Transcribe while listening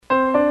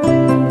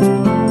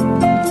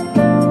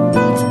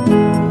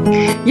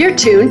You're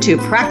tuned to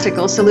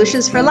Practical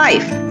Solutions for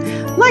Life.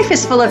 Life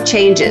is full of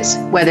changes,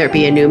 whether it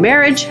be a new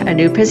marriage, a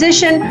new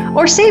position,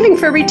 or saving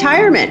for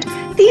retirement.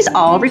 These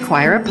all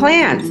require a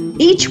plan.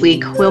 Each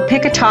week, we'll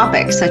pick a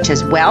topic such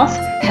as wealth,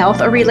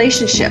 health, or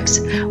relationships.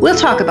 We'll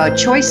talk about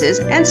choices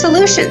and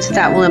solutions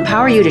that will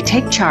empower you to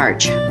take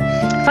charge.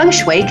 Feng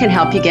Shui can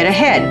help you get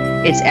ahead.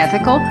 It's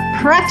ethical,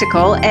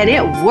 practical, and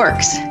it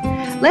works.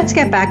 Let's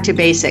get back to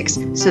basics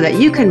so that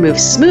you can move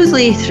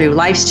smoothly through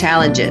life's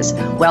challenges.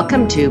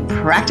 Welcome to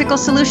Practical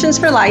Solutions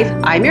for Life.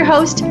 I'm your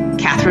host,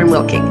 Kathryn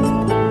Wilking.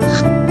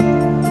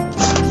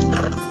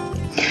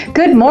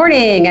 Good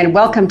morning and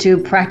welcome to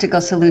Practical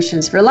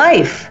Solutions for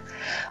Life.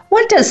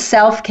 What does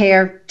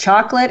self-care,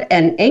 chocolate,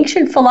 and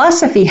ancient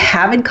philosophy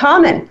have in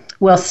common?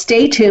 Well,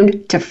 stay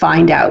tuned to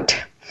find out.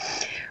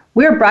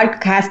 We're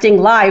broadcasting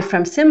live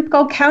from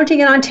Simcoe County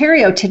in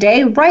Ontario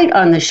today, right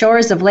on the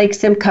shores of Lake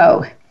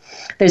Simcoe.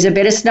 There's a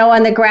bit of snow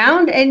on the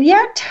ground and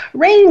yet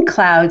rain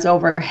clouds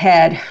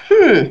overhead.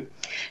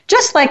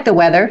 Just like the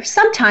weather,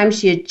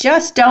 sometimes you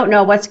just don't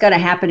know what's going to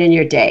happen in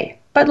your day.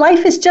 But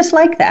life is just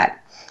like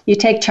that. You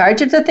take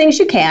charge of the things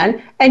you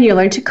can and you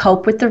learn to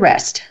cope with the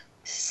rest.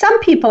 Some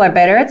people are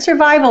better at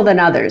survival than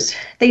others.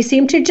 They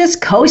seem to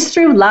just coast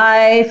through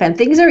life and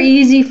things are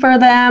easy for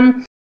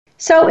them.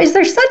 So is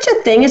there such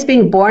a thing as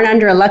being born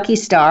under a lucky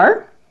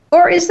star?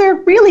 Or is there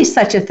really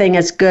such a thing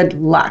as good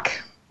luck?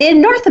 In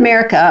North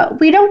America,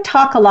 we don't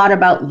talk a lot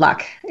about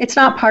luck. It's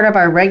not part of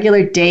our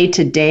regular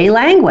day-to-day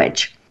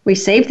language. We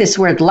save this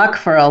word luck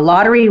for a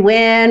lottery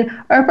win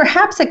or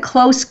perhaps a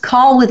close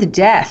call with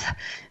death.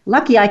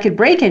 Lucky I could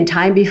brake in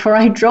time before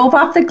I drove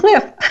off the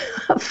cliff,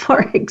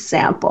 for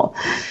example.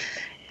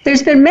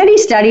 There's been many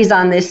studies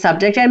on this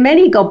subject, and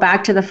many go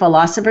back to the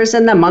philosophers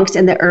and the monks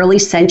in the early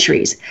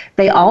centuries.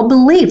 They all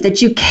believe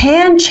that you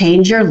can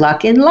change your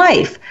luck in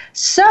life.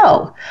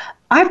 So,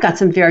 I've got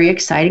some very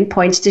exciting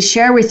points to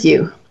share with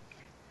you.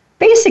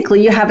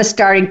 Basically, you have a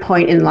starting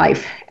point in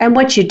life, and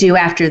what you do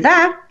after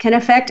that can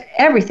affect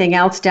everything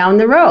else down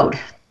the road.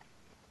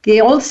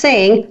 The old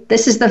saying,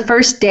 "This is the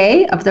first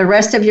day of the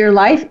rest of your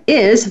life,"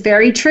 is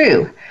very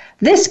true.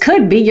 This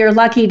could be your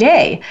lucky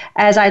day,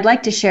 as I'd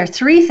like to share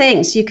 3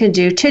 things you can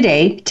do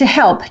today to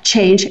help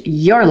change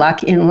your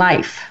luck in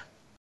life.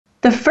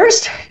 The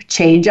first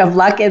change of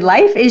luck in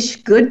life is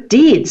good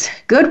deeds,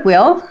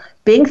 goodwill,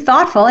 being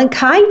thoughtful and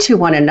kind to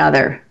one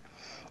another.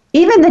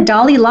 Even the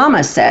Dalai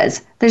Lama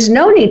says, there's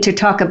no need to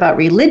talk about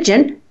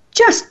religion,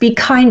 just be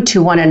kind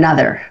to one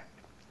another.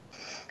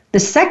 The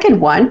second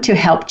one to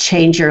help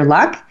change your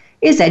luck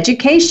is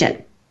education.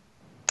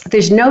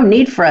 There's no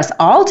need for us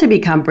all to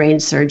become brain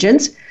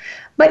surgeons,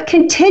 but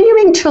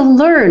continuing to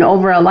learn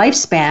over a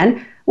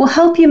lifespan will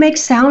help you make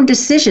sound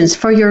decisions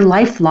for your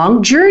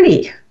lifelong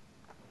journey.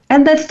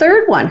 And the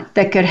third one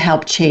that could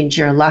help change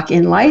your luck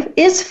in life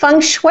is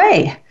Feng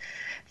Shui,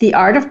 the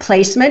art of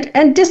placement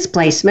and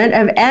displacement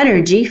of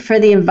energy for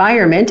the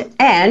environment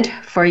and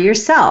for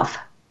yourself.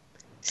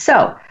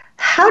 So,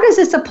 how does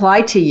this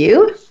apply to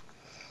you?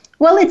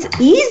 Well, it's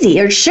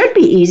easy, or should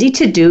be easy,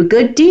 to do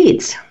good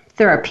deeds.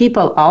 There are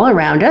people all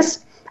around us,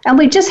 and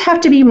we just have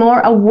to be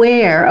more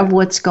aware of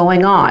what's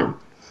going on.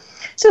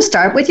 So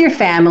start with your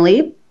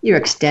family, your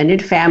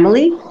extended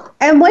family,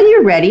 and when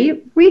you're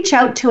ready, reach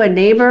out to a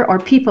neighbor or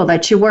people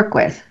that you work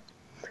with.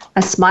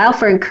 A smile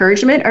for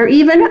encouragement or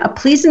even a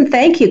please and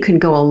thank you can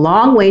go a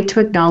long way to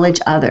acknowledge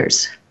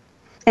others.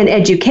 And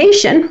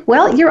education,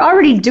 well, you're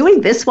already doing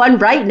this one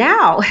right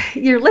now.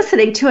 You're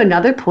listening to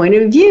another point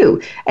of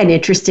view, an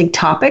interesting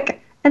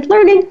topic, and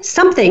learning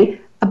something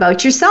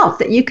about yourself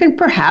that you can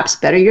perhaps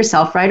better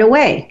yourself right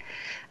away.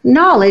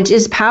 Knowledge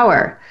is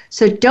power,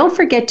 so don't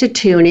forget to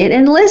tune in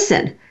and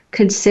listen.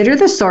 Consider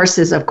the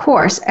sources, of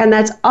course, and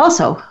that's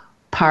also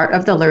part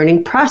of the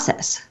learning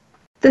process.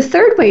 The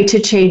third way to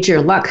change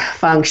your luck,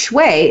 Feng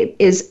Shui,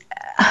 is,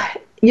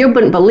 you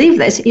wouldn't believe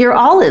this, you're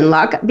all in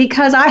luck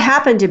because I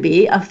happen to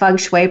be a Feng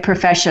Shui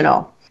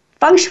professional.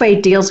 Feng Shui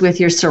deals with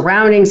your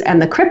surroundings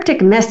and the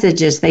cryptic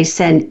messages they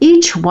send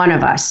each one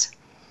of us.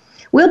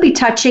 We'll be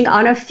touching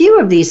on a few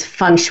of these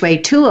Feng Shui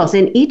tools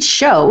in each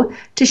show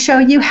to show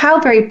you how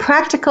very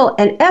practical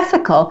and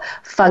ethical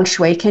Feng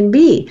Shui can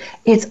be.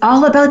 It's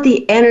all about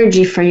the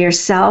energy for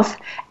yourself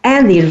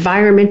and the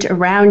environment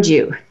around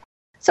you.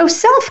 So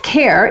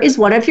self-care is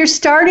one of your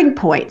starting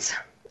points,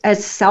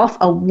 as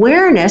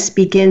self-awareness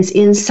begins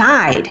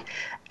inside.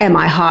 Am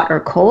I hot or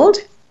cold?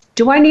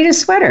 Do I need a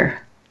sweater?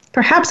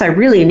 Perhaps I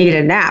really need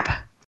a nap.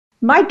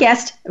 My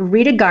guest,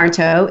 Rita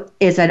Garnto,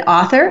 is an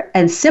author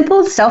and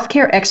simple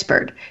self-care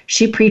expert.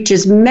 She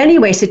preaches many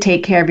ways to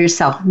take care of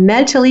yourself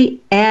mentally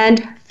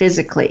and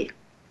physically.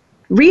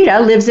 Rita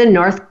lives in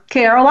North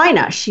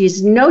Carolina.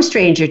 She's no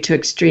stranger to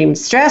extreme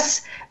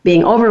stress,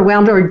 being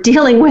overwhelmed, or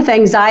dealing with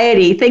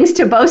anxiety, things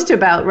to boast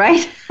about,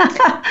 right?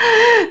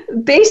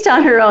 Based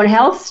on her own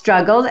health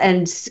struggles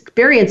and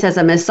experience as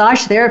a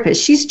massage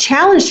therapist, she's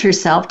challenged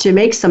herself to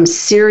make some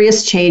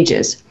serious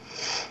changes.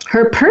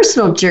 Her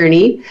personal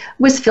journey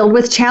was filled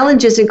with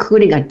challenges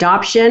including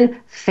adoption,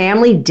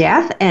 family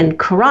death, and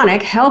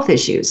chronic health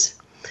issues.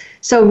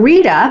 So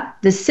Rita,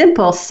 the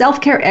simple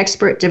self-care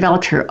expert,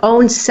 developed her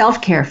own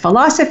self-care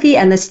philosophy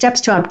and the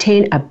steps to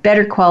obtain a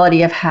better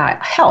quality of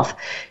health.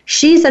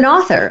 She's an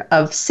author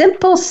of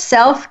Simple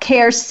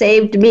Self-Care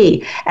Saved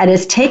Me and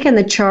has taken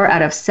the chore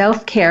out of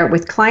self-care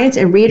with clients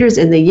and readers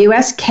in the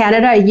US,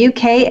 Canada,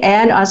 UK,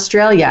 and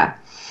Australia.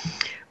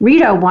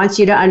 Rita wants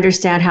you to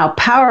understand how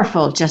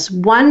powerful just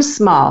one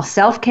small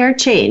self-care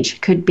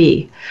change could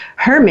be.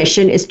 Her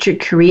mission is to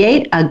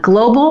create a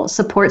global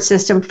support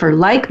system for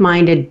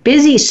like-minded,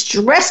 busy,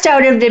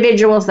 stressed-out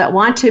individuals that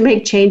want to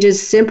make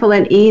changes simple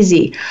and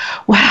easy.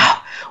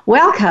 Wow.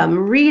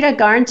 Welcome, Rita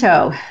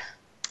Garnto.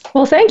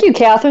 Well, thank you,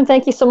 Kathryn.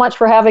 Thank you so much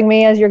for having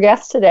me as your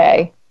guest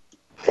today.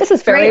 This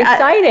is very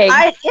exciting.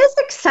 It is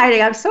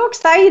exciting. I'm so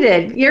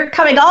excited. You're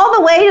coming all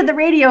the way to the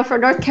radio from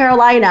North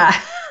Carolina.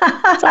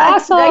 That's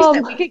awesome. It's nice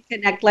that we can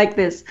connect like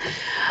this.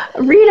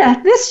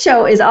 Rita, this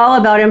show is all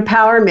about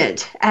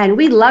empowerment, and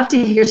we love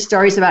to hear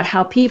stories about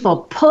how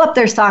people pull up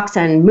their socks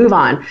and move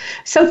on.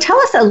 So tell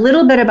us a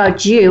little bit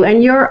about you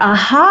and your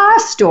aha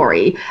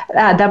story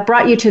that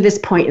brought you to this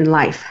point in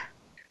life.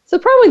 So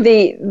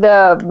probably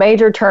the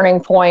major turning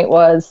point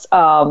was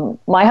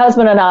my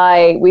husband and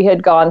I, we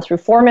had gone through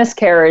 4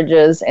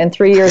 miscarriages and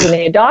 3 years in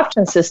the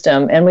adoption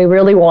system, and we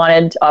really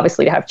wanted,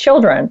 obviously, to have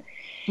children.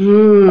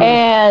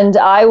 And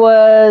I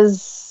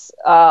was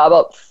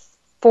about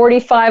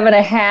 45 and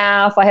a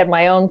half. I had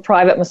my own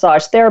private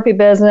massage therapy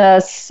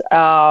business.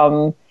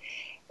 And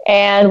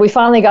we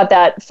finally got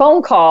that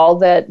phone call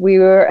that we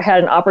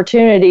had an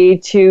opportunity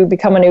to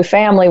become a new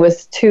family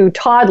with 2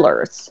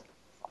 toddlers.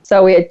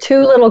 So we had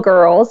 2 little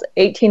girls,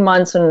 18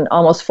 months and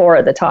almost 4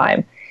 at the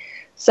time.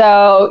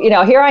 So,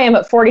 here I am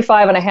at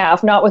 45 and a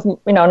half, not with,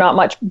 not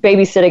much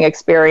babysitting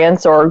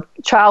experience or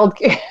child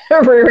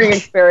rearing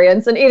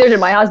experience. And either did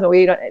my husband.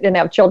 We didn't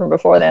have children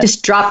before then.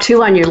 Just drop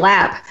 2 on your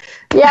lap.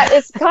 Yeah,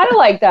 it's kind of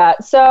like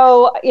that.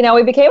 So,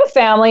 we became a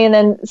family. And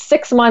then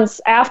 6 months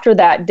after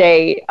that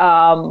date,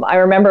 I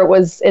remember it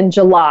was in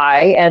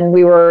July, and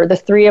we were, the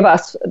 3 of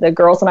us, the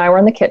girls and I were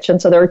in the kitchen.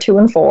 So there were 2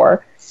 and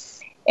 4.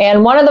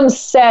 And one of them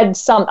said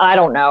I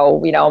don't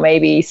know,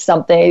 maybe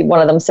something,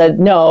 one of them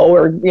said no,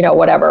 or,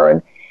 whatever.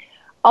 And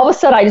all of a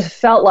sudden I just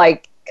felt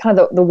like kind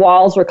of the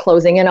walls were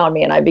closing in on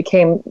me, and I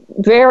became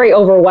very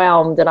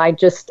overwhelmed, and I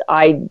just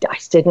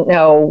didn't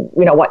know,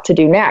 what to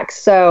do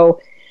next. So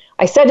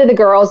I said to the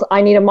girls,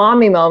 I need a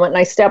mommy moment. And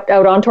I stepped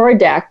out onto our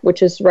deck,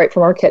 which is right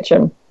from our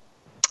kitchen.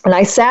 And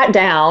I sat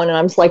down, and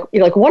I was like,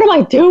 what am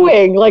I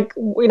doing? Like,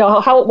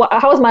 how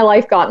has my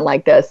life gotten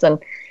like this? And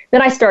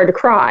then I started to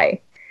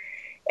cry.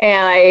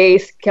 And I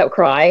kept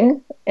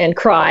crying, and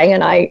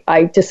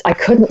I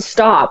couldn't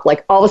stop.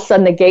 Like, all of a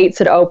sudden the gates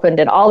had opened,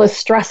 and all this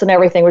stress and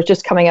everything was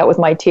just coming out with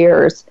my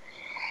tears.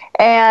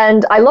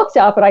 And I looked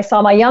up, and I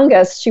saw my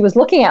youngest. She was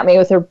looking at me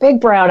with her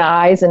big brown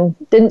eyes and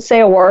didn't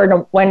say a word,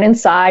 and went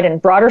inside and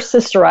brought her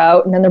sister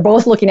out. And then they're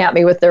both looking at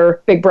me with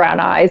their big brown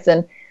eyes.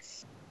 And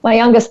my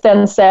youngest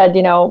then said,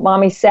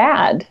 Mommy's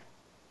sad.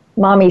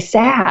 Mommy's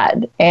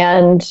sad.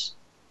 And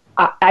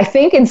I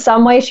think in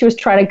some way she was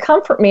trying to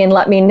comfort me and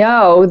let me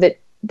know that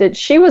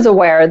she was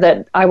aware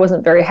that I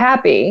wasn't very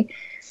happy.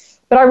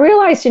 But I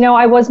realized,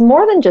 I was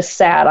more than just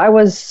sad. I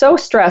was so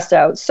stressed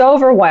out, so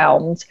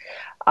overwhelmed.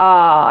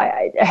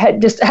 I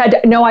had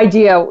no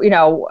idea,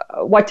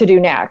 what to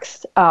do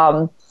next.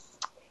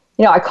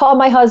 I called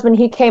my husband.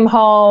 He came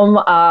home.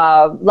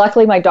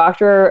 Luckily, my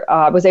doctor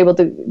was able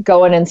to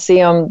go in and see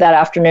him that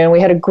afternoon.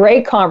 We had a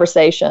great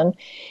conversation,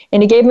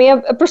 and he gave me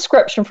a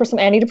prescription for some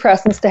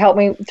antidepressants to help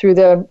me through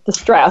the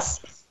stress.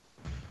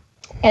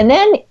 And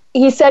then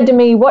he said to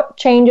me, what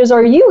changes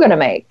are you going to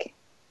make?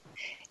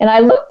 And I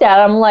looked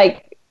at him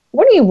like,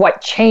 what do you,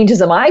 what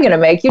changes am I going to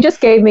make? You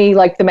just gave me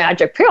like the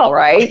magic pill,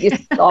 right?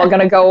 It's all going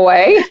to go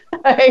away.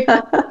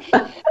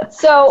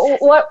 So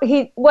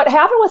what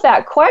happened with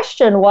that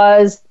question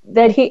was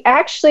that he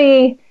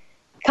actually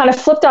kind of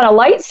flipped on a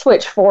light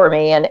switch for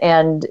me,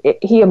 and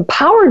he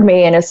empowered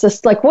me. And it's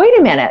just like, wait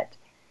a minute,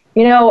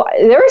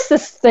 there's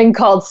this thing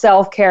called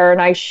self-care,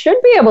 and I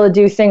should be able to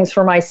do things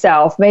for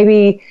myself.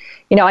 Maybe,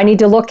 I need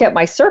to look at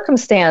my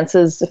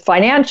circumstances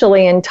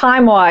financially and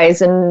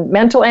time-wise and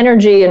mental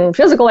energy and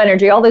physical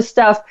energy, all this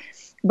stuff.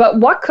 But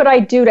what could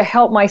I do to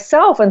help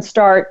myself and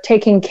start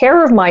taking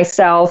care of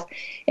myself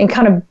and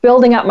kind of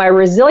building up my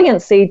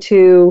resiliency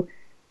to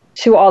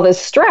all this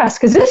stress?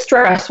 Because this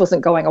stress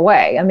wasn't going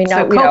away. I mean,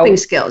 so coping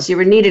skills.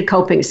 You needed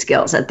coping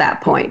skills at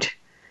that point.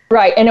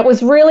 Right. And it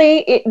was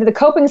really, the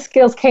coping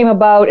skills came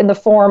about in the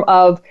form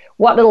of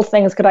what little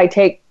things could I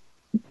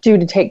do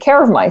to take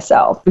care of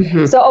myself.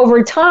 Mm-hmm. So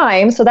over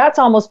time, that's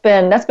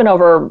been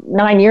over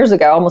 9 years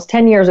ago, almost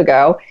 10 years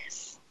ago,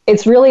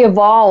 it's really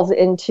evolved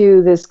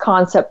into this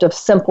concept of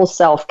simple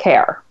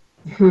self-care.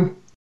 Mm-hmm.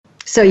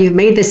 So you've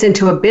made this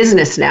into a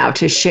business now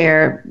to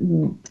share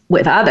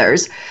with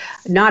others,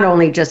 not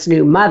only just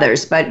new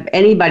mothers, but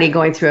anybody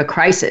going through a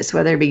crisis,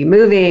 whether it be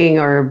moving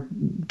or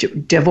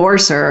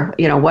divorce or,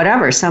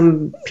 whatever.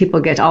 Some people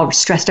get all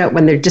stressed out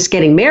when they're just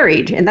getting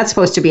married, and that's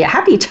supposed to be a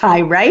happy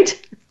time,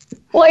 right?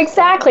 Well,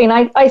 exactly.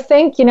 And I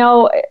think,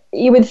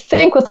 you would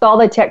think with all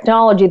the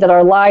technology that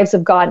our lives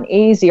have gotten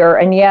easier,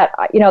 and yet,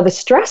 the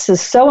stress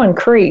is so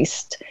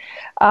increased.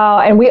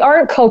 And we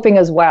aren't coping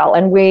as well,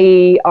 and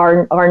we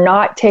are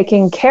not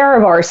taking care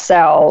of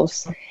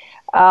ourselves.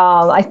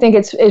 I think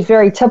it's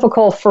very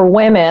typical for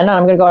women, and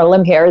I'm going to go on a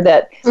limb here,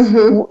 that,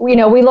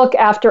 we look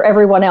after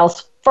everyone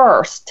else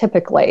first,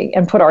 typically,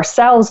 and put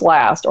ourselves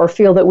last, or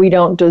feel that we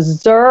don't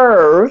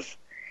deserve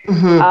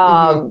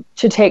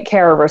to take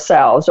care of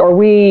ourselves, or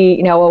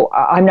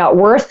I'm not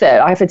worth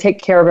it. I have to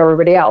take care of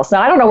everybody else.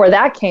 Now, I don't know where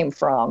that came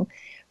from,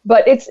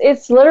 but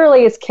it's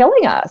literally, it's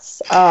killing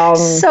us.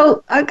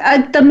 So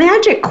the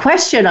magic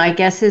question, I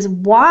guess, is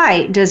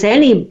why does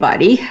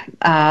anybody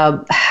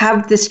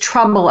have this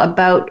trouble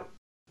about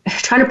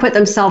trying to put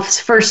themselves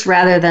first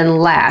rather than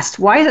last?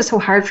 Why is it so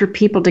hard for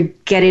people to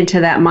get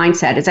into that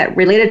mindset? Is that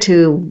related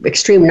to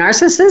extreme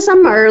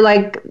narcissism, or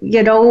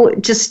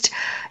just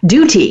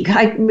duty?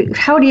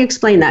 How do you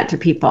explain that to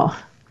people?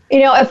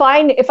 If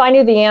I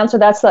knew the answer,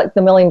 that's like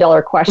the $1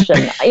 million question.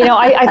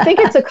 I think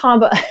it's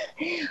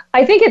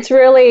I think it's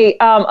really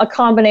a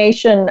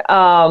combination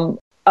of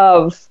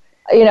all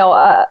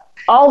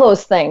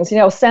those things.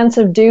 Sense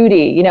of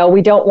duty.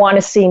 We don't want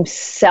to seem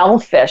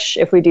selfish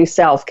if we do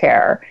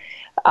self-care.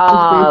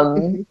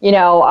 I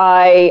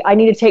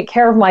need to take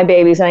care of my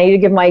babies, and I need to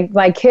give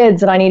my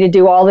kids, and I need to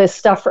do all this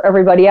stuff for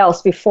everybody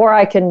else before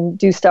I can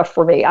do stuff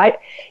for me. I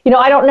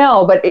don't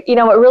know, but it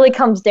really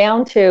comes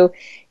down to,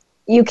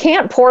 you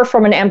can't pour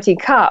from an empty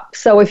cup.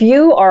 So if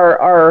you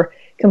are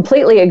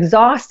completely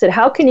exhausted,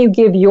 how can you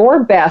give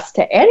your best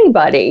to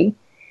anybody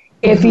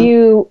if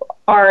you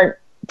aren't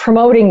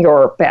promoting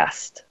your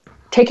best?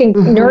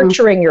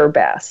 Nurturing your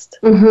best.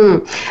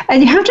 And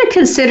you have to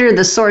consider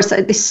the source.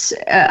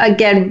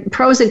 Again,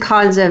 pros and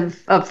cons of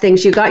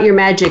things. You got your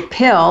magic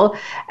pill,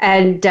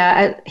 and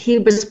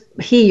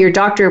your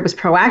doctor was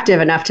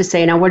proactive enough to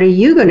say, now what are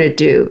you going to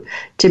do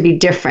to be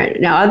different?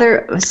 Now,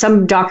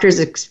 some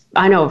doctors,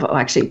 I know of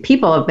actually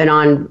people have been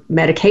on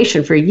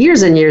medication for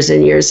years and years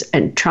and years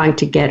and trying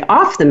to get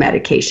off the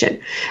medication.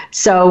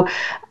 So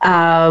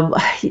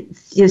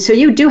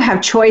you do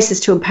have choices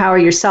to empower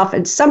yourself.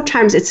 And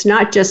sometimes it's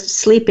not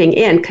just sleeping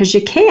in, because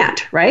you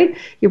can't, right?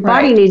 Your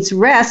body needs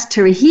rest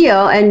to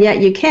heal, and yet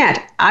you can't.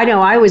 I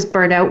know I was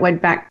burnt out when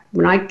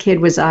my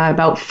kid was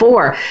about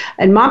 4,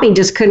 and mommy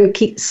just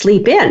couldn't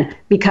sleep in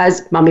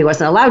because mommy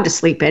wasn't allowed to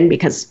sleep in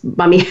because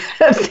mommy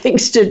had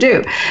things to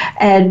do.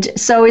 And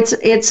so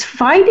it's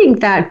finding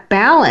that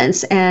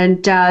balance,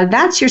 and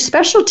that's your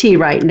specialty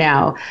right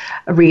now,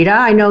 Rita.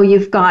 I know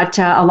you've got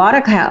a lot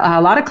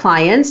of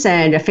clients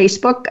and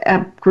Facebook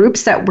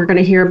groups that we're going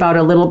to hear about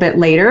a little bit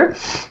later.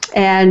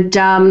 And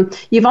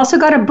you've also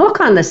got a book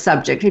on the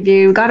subject. Have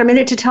you got a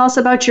minute to tell us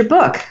about your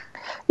book?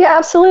 Yeah,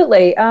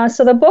 absolutely.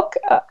 So the book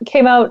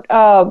came out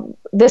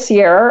this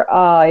year.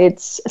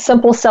 It's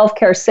Simple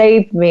Self-Care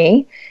Saved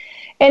Me.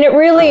 And it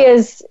really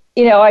is,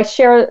 I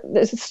share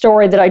this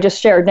story that I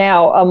just shared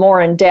now more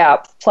in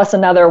depth, plus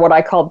another what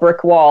I call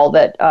brick wall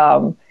that,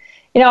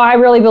 I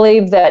really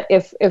believe that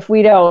if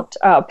we don't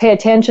pay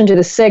attention to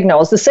the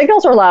signals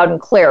are loud and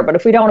clear, but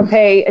if we don't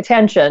pay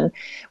attention,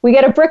 we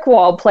get a brick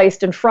wall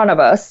placed in front of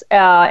us,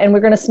 and we're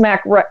going to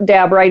smack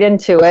dab right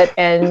into it.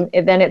 And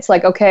then it's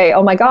like, okay,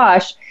 oh my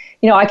gosh,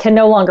 I can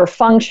no longer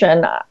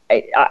function.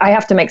 I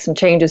have to make some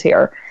changes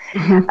here.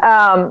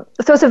 So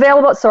it's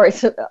available. Sorry,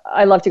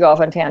 I love to go off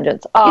on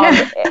tangents.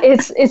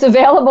 It's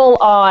available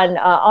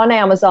on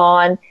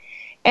Amazon,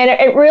 and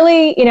it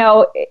really,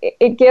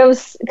 it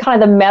gives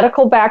kind of the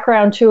medical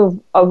background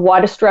too of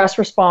what a stress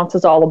response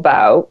is all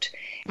about,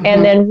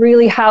 and then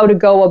really how to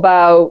go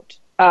about,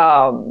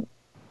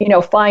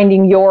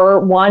 finding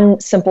your one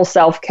simple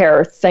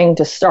self-care thing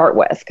to start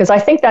with. Because I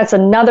think that's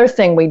another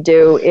thing we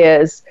do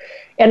is,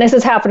 and this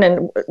has happened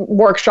in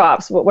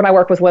workshops when I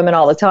work with women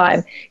all the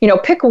time,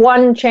 pick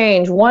one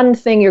change, one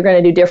thing you're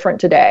going to do different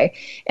today.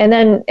 And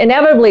then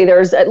inevitably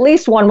there's at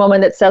least one woman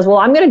that says, well,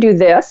 I'm going to do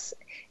this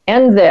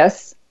and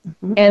this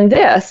and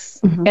this.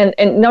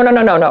 And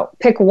no.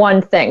 Pick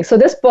one thing. So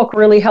this book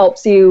really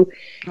helps you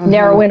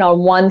narrow in on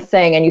one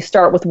thing, and you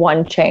start with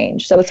one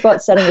change. So it's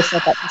about setting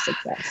yourself up for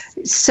success.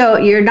 So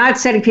you're not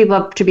setting people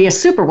up to be a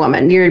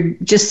superwoman. You're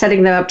just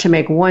setting them up to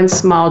make one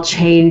small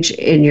change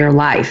in your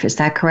life. Is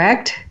that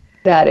correct?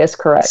 That is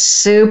correct.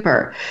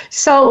 Super.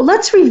 So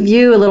let's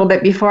review a little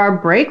bit before our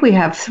break. We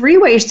have 3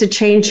 ways to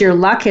change your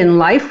luck in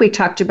life we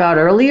talked about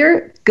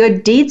earlier.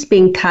 Good deeds,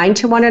 being kind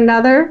to one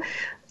another.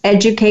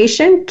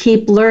 Education,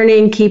 keep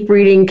learning, keep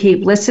reading,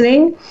 keep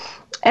listening.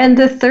 And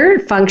the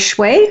third, feng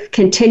shui,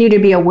 continue to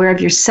be aware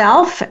of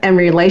yourself and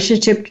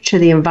relationship to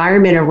the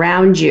environment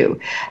around you.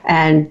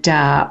 And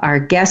our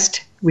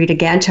guest, Rita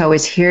Garnto,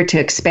 is here to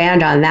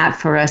expand on that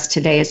for us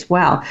today as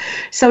well.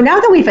 So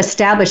now that we've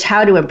established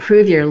how to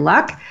improve your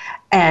luck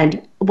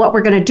and what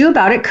we're going to do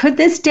about it. Could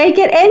this day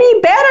get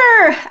any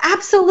better?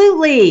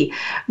 Absolutely.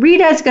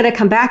 Rita is going to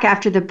come back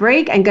after the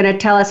break and going to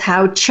tell us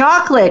how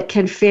chocolate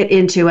can fit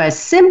into a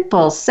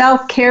simple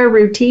self-care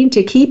routine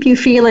to keep you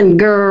feeling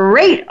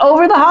great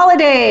over the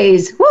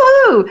holidays.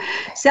 Woohoo!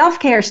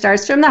 Self-care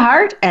starts from the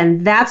heart,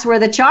 and that's where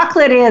the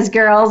chocolate is,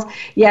 girls.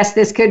 Yes,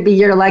 this could be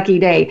your lucky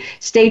day.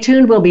 Stay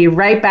tuned. We'll be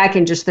right back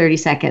in just 30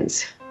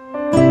 seconds.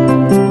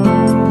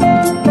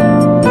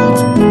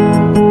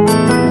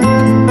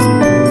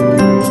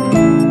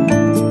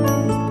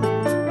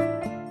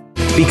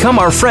 Become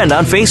our friend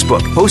on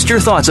Facebook. Post your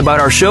thoughts about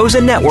our shows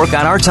and network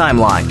on our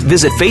timeline.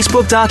 Visit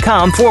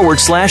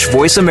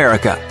facebook.com/Voice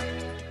America.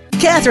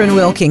 Kathryn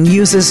Wilking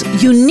uses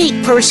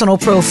unique personal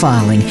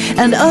profiling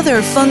and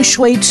other feng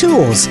shui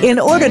tools in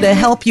order to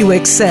help you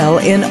excel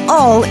in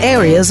all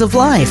areas of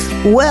life,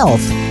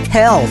 wealth,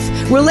 health,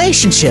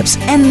 relationships,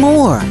 and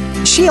more.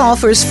 She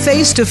offers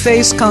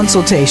face-to-face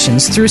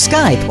consultations through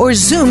Skype or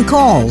Zoom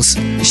calls.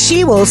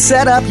 She will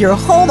set up your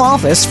home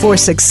office for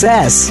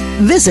success.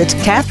 Visit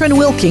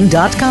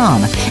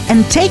KathrynWilking.com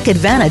and take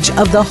advantage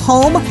of the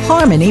Home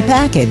Harmony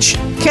package.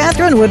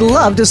 Kathryn would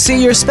love to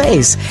see your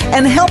space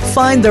and help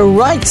find the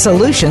right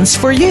solutions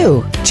for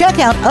you. Check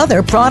out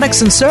other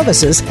products and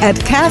services at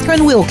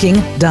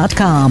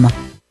KathrynWilking.com.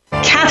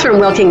 Kathryn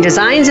Wilking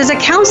Designs is a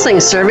counseling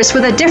service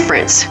with a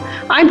difference.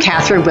 I'm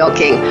Kathryn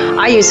Wilking.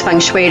 I use feng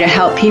shui to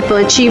help people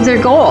achieve their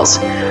goals.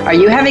 Are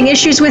you having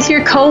issues with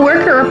your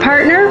coworker or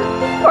partner?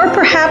 Or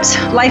perhaps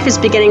life is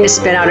beginning to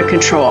spin out of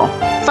control.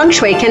 Feng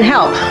shui can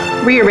help.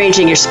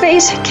 Rearranging your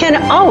space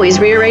can always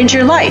rearrange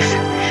your life.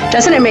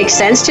 Doesn't it make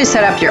sense to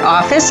set up your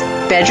office,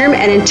 bedroom,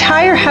 and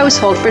entire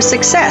household for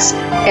success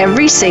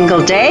every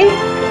single day?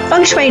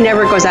 Feng Shui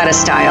never goes out of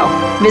style.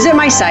 Visit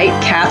my site,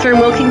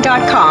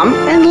 KathrynWilking.com,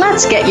 and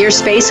let's get your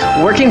space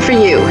working for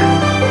you.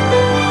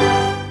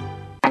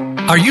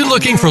 Are you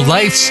looking for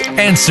life's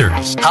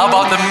answers? How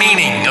about the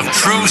meaning of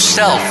true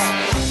self?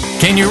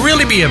 Can you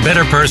really be a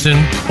better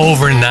person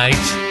overnight?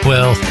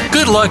 Well,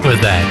 good luck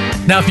with that.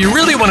 Now, if you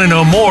really want to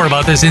know more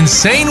about this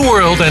insane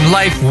world and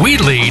life we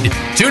lead,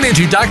 tune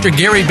into Dr.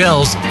 Gary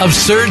Bell's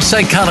Absurd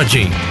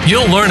Psychology.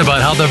 You'll learn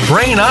about how the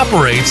brain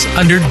operates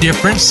under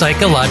different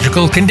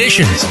psychological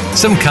conditions.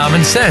 Some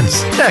common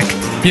sense. Heck,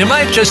 you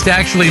might just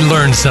actually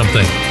learn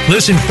something.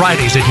 Listen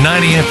Fridays at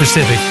 9 a.m.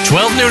 Pacific,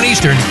 12 noon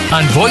Eastern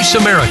on Voice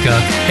America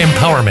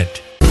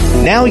Empowerment.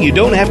 Now you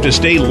don't have to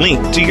stay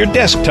linked to your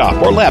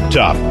desktop or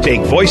laptop.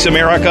 Take Voice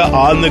America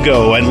on the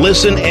go and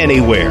listen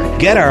anywhere.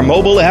 Get our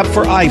mobile app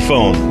for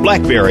iPhone,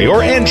 BlackBerry,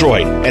 or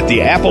Android at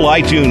the Apple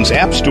iTunes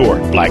App Store,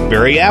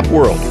 BlackBerry App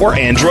World, or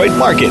Android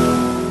Market.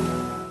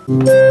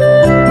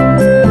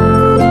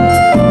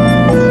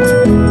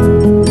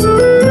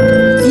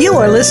 You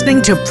are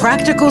listening to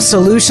Practical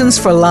Solutions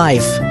for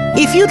Life.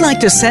 If you'd like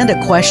to send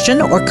a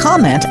question or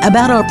comment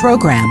about our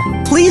program,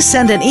 please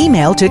send an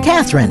email to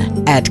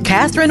Kathryn at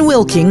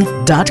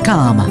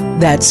KathrynWilking.com.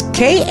 That's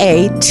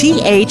KATHRYN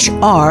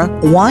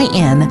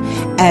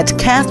at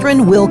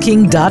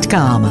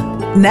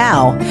KathrynWilking.com.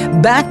 Now,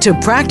 back to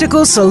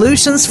Practical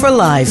Solutions for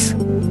Life.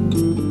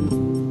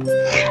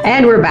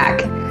 And we're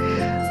back.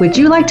 Would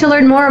you like to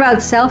learn more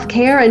about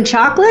self-care and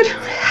chocolate?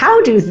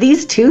 How do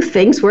these two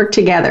things work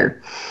together?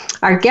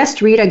 Our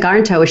guest, Rita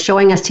Garnto, is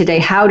showing us today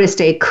how to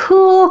stay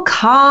cool,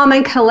 calm,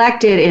 and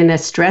collected in a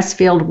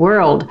stress-filled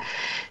world.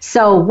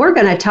 So we're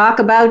going to talk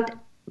about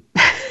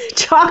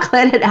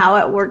chocolate and how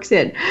it works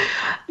in.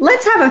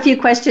 Let's have a few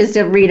questions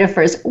to Rita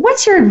first.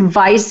 What's your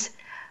advice,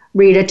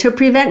 Rita, to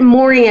prevent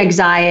morning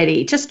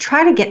anxiety? Just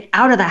try to get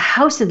out of the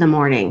house in the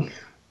morning.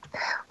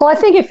 Well, I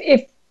think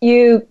if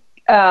you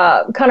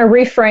kind of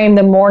reframe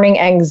the morning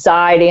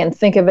anxiety and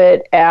think of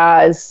it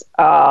as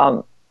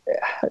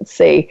let's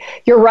see,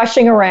 you're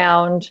rushing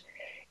around,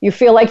 you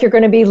feel like you're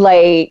going to be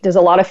late, there's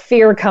a lot of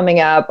fear coming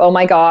up, oh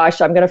my gosh,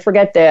 I'm going to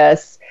forget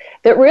this,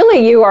 that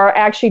really you are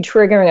actually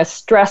triggering a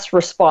stress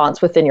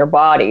response within your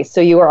body. So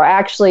you are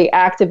actually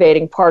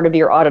activating part of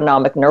your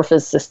autonomic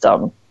nervous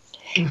system,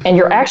 and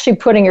you're actually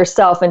putting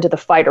yourself into the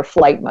fight or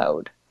flight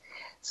mode.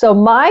 So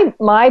my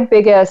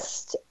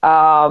biggest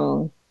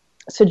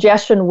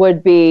suggestion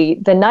would be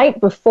the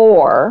night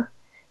before,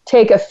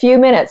 take a few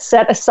minutes,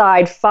 set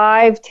aside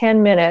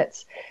 5-10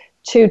 minutes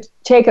to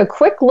take a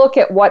quick look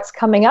at what's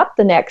coming up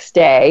the next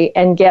day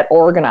and get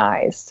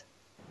organized.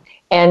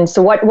 And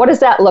so what does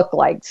that look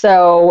like?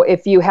 So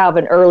if you have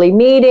an early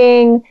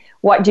meeting,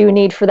 what do you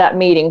need for that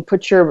meeting?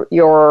 Put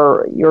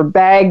your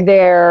bag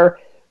there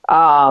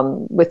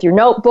with your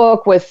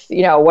notebook, with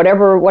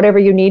whatever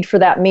you need for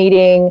that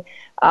meeting.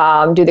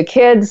 Do the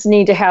kids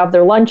need to have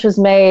their lunches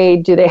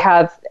made? Do they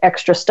have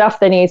extra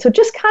stuff they need? So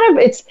just kind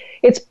of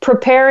it's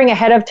preparing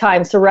ahead of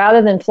time. So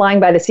rather than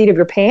flying by the seat of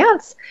your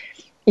pants,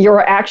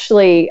 you're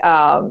actually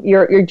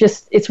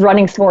it's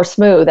running more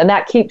smooth, and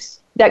that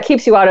keeps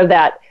you out of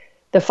the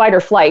fight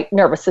or flight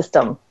nervous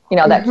system.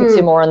 That keeps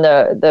you more in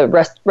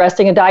the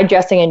resting and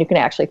digesting, and you can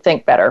actually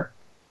think better.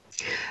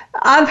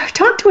 I've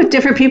talked with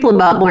different people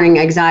about morning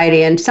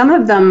anxiety, and some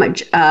of them they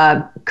do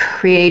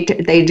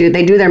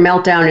their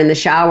meltdown in the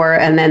shower,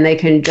 and then they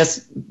can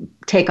just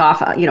take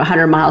off,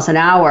 100 miles an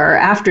hour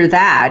after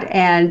that.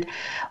 And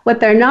what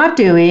they're not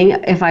doing,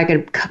 if I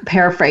could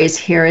paraphrase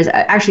here, is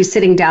actually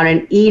sitting down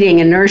and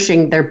eating and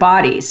nourishing their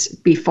bodies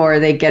before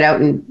they get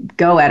out and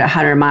go at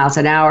 100 miles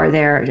an hour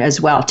there as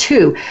well,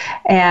 too.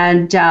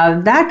 And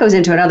that goes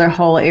into another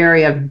whole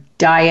area of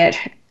diet,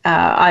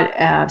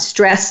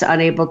 stress,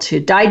 unable to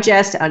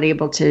digest,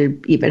 unable to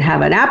even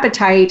have an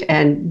appetite,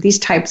 and these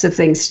types of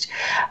things.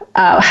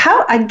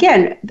 How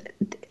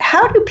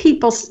do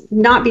people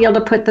not be able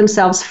to put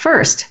themselves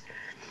first,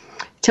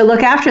 to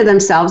look after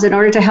themselves in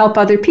order to help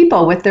other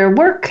people with their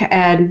work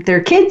and their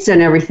kids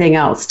and everything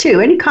else too?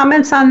 Any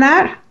comments on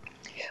that?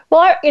 Well,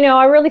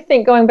 I really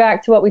think, going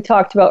back to what we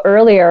talked about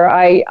earlier,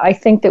 I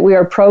think that we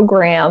are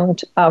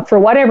programmed for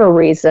whatever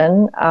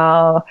reason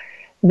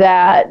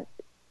that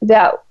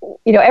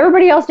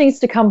everybody else needs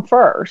to come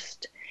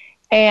first,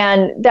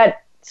 and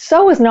that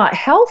so is not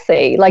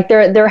healthy. Like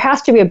there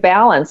has to be a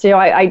balance. You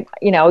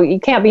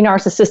can't be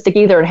narcissistic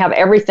either and have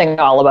everything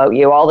all about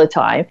you all the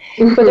time.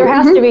 Mm-hmm. But there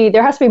has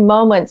to be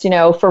moments,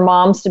 for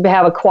moms to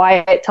have a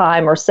quiet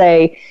time, or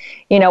say,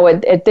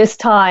 at this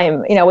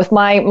time, with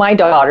my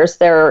daughters,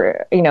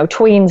 they're,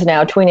 tweens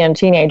now, tween and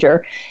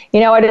teenager,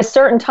 at a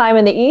certain time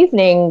in the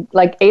evening,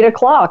 like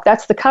 8:00,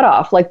 that's the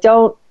cutoff. Like,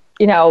 do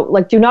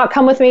not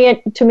come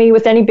to me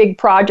with any big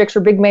projects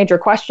or big major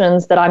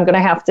questions that I'm going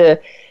to have to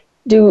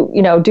do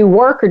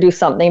work or do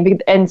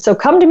something. And so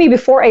come to me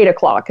before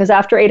 8:00, because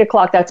after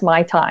 8:00, that's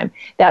my time.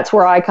 That's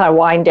where I kind of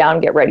wind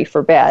down, get ready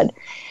for bed.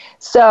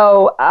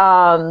 So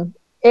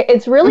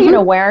it's really an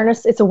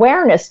awareness. It's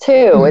awareness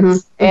too.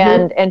 It's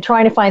and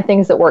trying to find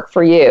things that work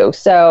for you.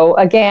 So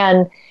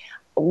again,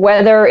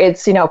 whether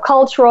it's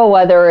cultural,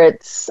 whether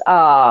it's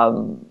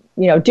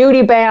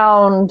duty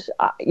bound,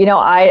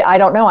 I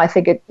don't know. I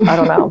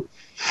don't know.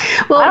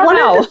 Well,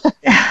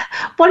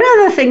 one of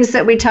the things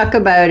that we talk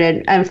about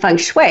in Feng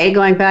Shui,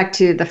 going back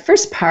to the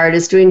first part,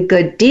 is doing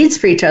good deeds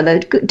for each other.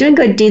 Doing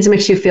good deeds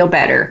makes you feel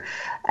better.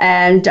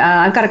 And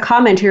I've got a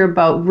comment here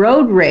about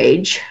road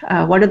rage.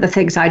 One of the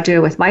things I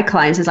do with my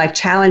clients is I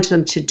challenge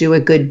them to do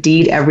a good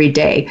deed every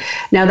day.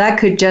 Now, that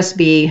could just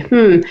be,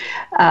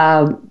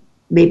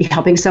 maybe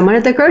helping someone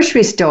at the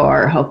grocery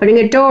store, opening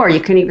a door. You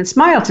can even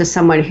smile to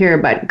someone here.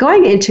 But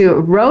going into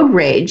road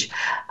rage,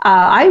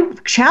 I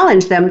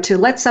challenge them to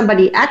let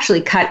somebody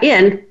actually cut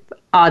in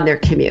on their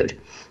commute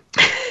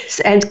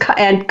and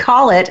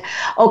call it,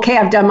 okay,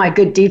 I've done my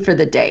good deed for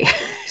the day.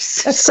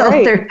 So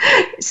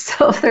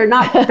they're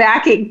not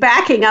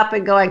backing up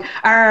and going,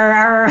 arr,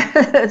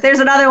 arr,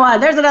 there's another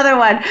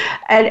one.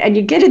 And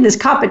you get in this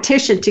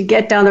competition to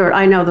get down the road.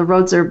 I know the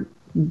roads are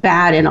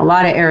bad in a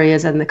lot of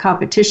areas and the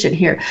competition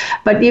here.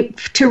 But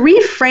to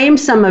reframe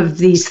some of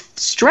these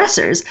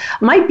stressors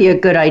might be a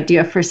good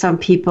idea for some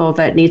people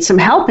that need some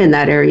help in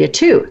that area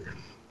too.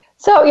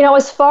 So,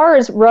 as far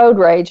as road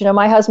rage,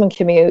 my husband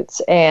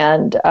commutes,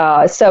 and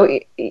so,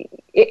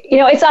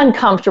 it's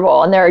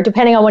uncomfortable. And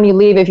depending on when you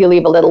leave, if you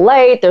leave a little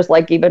late, there's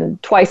like even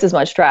twice as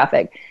much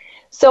traffic.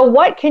 So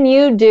what can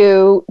you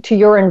do to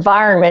your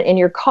environment in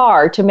your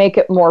car to make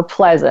it more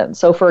pleasant?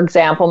 So, for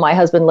example, my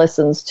husband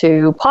listens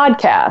to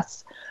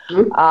podcasts.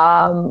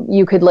 Mm-hmm.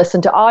 You could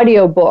listen to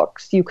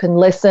audiobooks. You can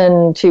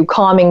listen to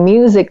calming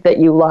music that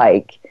you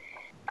like.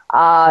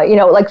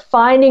 Like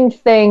finding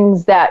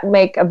things that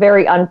make a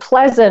very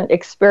unpleasant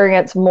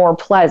experience more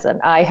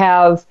pleasant. I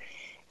have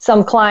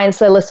some clients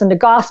that listen to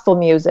gospel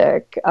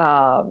music,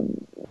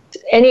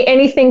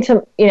 anything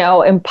to,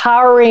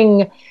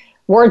 empowering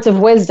words of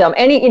wisdom,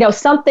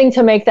 something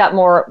to make that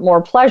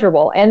more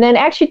pleasurable. And then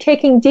actually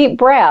taking deep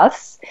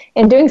breaths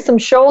and doing some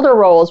shoulder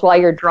rolls while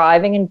you're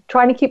driving and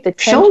trying to keep the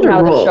tension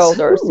out of the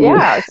shoulders. Ooh.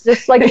 Yeah, it's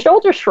just like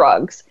shoulder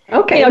shrugs.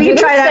 Okay, we can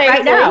try that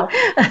right now.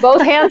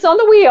 Both hands on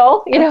the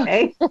wheel,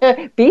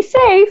 okay. Be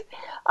safe.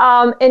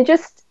 And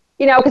just,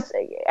 because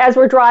as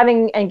we're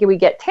driving and we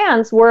get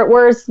tense,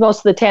 where's most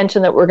of the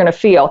tension that we're going to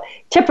feel?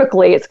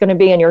 Typically, it's going to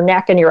be in your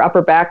neck and your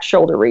upper back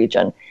shoulder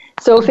region.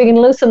 So if we can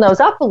loosen those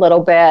up a little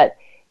bit,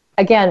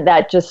 again,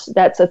 that's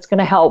going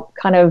to help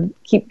kind of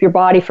keep your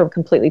body from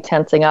completely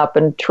tensing up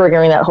and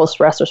triggering that whole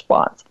stress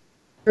response.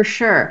 For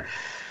sure.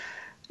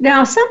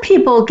 Now, some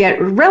people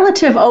get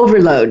relative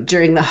overload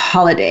during the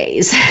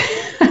holidays.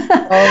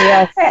 Oh,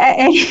 yes.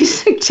 Any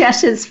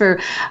suggestions for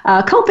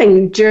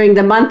coping during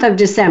the month of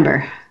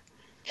December?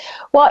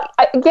 Well,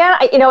 again,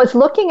 it's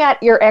looking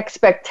at your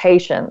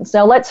expectations.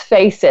 Now, let's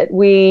face it.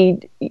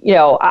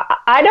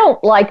 I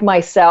don't like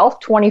myself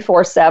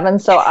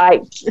 24/7. So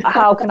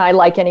how can I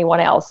like anyone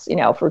else,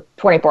 for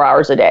 24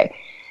 hours a day?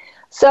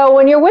 So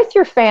when you're with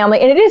your family,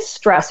 and it is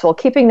stressful,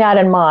 keeping that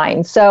in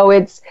mind. So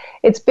it's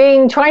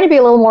trying to be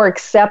a little more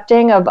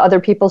accepting of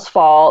other people's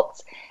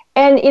faults.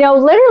 And,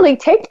 literally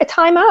take a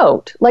time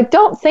out. Like,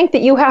 don't think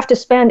that you have to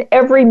spend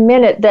every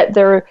minute that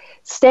they're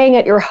staying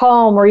at your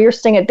home or you're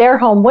staying at their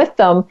home with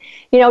them.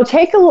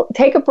 Take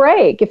a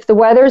break. If the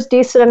weather's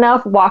decent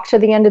enough, walk to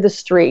the end of the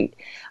street.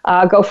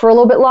 Go for a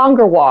little bit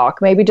longer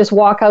walk. Maybe just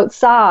walk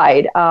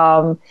outside.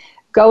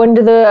 Go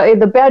into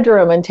the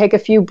bedroom and take a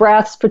few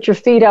breaths, put your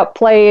feet up,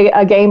 play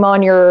a game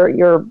on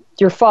your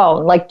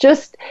phone. Like,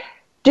 just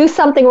do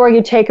something where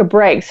you take a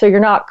break so you're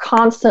not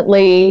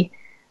constantly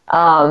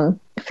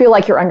feel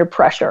like you're under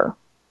pressure.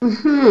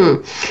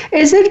 Mm-hmm.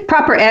 Is it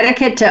proper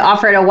etiquette to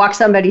offer to walk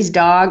somebody's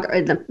dog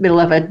in the middle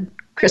of a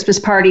Christmas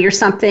party or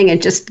something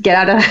and just get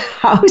out of the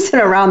house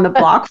and around the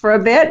block for a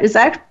bit? Is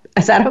that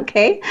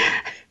okay?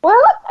 Well,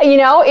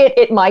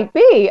 it might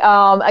be,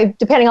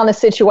 depending on the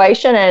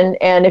situation.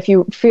 And if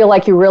you feel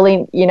like you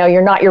really,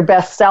 you're not your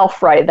best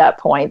self right at that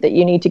point, that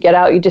you need to get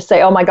out, you just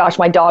say, oh my gosh,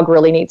 my dog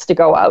really needs to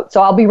go out.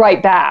 So I'll be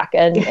right back.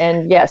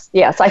 And yes,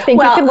 I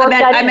think you can work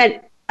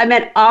that. I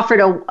meant offer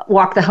to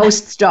walk the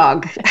host's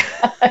dog.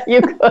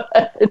 You could.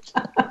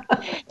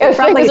 If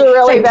things are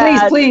really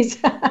bad, please.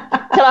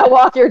 Can I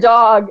walk your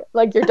dog?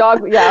 Like your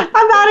dog, yeah.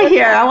 I'm out of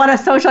here. I want to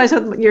socialize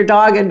with your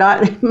dog and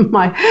not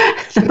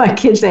my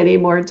kids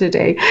anymore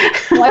today.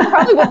 Well, I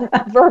probably wouldn't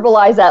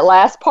verbalize that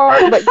last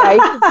part, but yeah,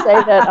 you could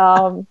say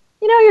that,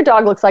 your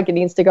dog looks like it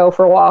needs to go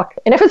for a walk.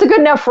 And if it's a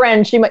good enough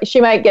friend,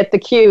 she might get the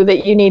cue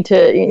that you need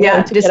to,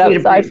 to get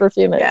outside for a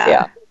few minutes.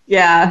 Yeah.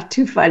 Yeah,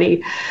 too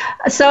funny.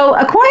 So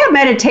a quiet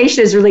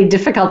meditation is really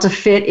difficult to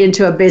fit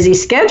into a busy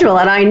schedule.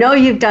 And I know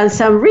you've done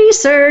some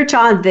research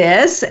on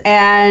this.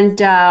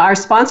 And our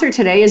sponsor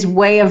today is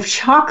Way of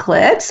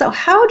Chocolate. So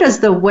how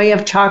does the Way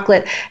of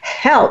Chocolate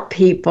help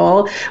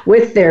people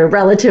with their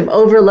relative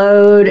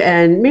overload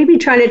and maybe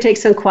trying to take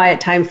some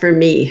quiet time for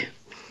me?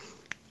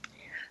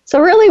 So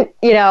really,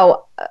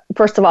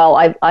 first of all,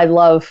 I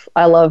love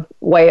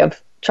Way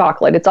of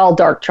Chocolate. It's all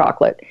dark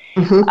chocolate.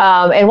 Mm-hmm.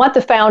 And what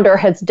the founder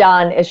has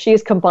done is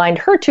she's combined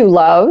her two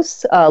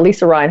loves,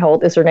 Lisa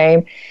Reinhold is her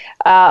name,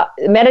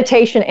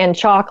 meditation and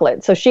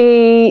chocolate. So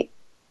you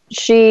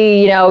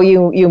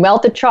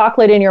melt the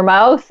chocolate in your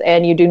mouth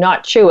and you do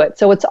not chew it.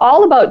 So it's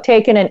all about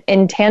taking an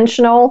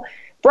intentional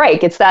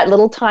break. It's that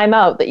little time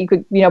out that you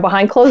could,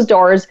 behind closed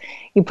doors,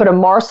 you put a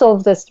morsel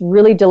of this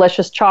really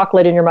delicious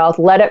chocolate in your mouth,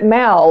 let it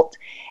melt.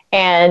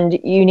 And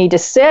you need to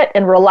sit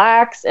and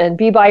relax and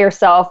be by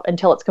yourself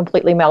until it's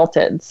completely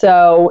melted.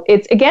 So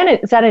it's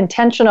that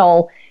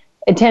intentional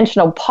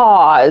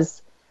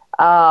pause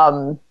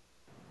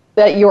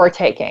that you're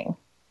taking.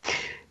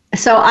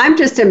 So I'm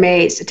just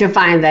amazed to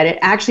find that it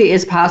actually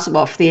is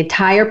possible for the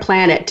entire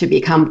planet to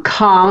become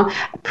calm,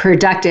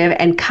 productive,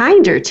 and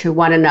kinder to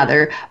one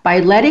another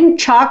by letting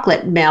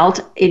chocolate melt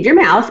in your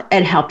mouth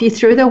and help you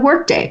through the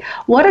workday.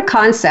 What a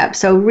concept.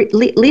 So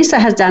Lisa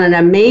has done an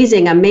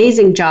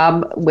amazing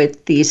job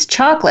with these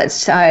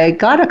chocolates. I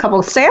got a couple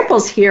of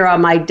samples here on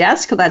my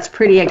desk. That's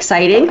pretty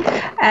exciting.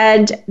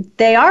 And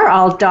they are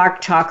all dark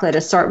chocolate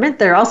assortment.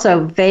 They're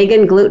also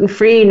vegan,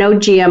 gluten-free, no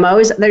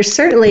GMOs. There's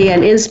certainly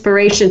an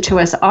inspiration to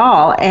us all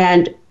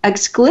and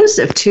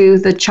exclusive to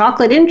the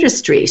chocolate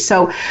industry.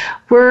 So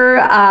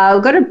we're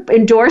going to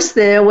endorse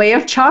the Way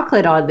of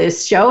Chocolate on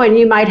this show, and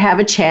you might have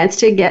a chance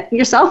to get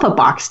yourself a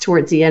box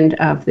towards the end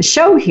of the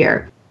show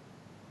here.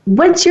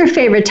 What's your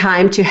favorite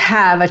time to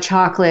have a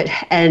chocolate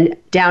and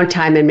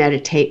downtime and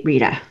meditate,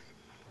 Rita?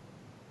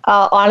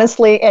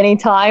 Honestly,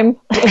 anytime.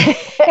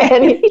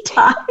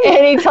 Anytime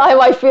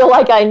I feel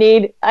like I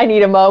need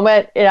a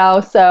moment,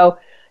 So,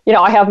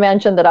 I have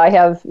mentioned that I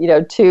have,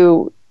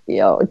 two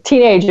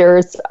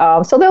teenagers.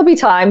 So there'll be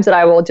times that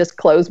I will just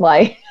close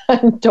my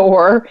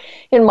door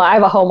I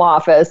have a home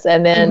office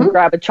and then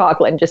grab a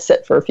chocolate and just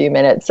sit for a few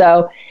minutes.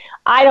 So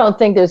I don't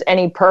think there's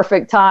any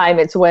perfect time.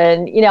 It's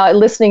when,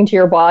 listening to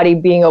your body,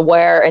 being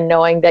aware and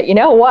knowing that,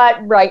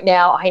 right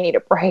now I need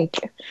a break.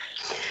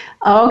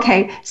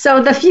 Okay, so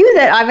the few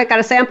that I've got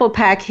a sample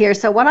pack here.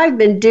 So what I've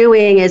been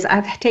doing is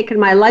I've taken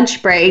my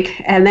lunch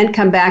break and then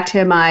come back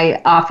to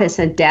my office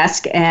and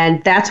desk,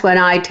 and that's when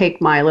I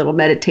take my little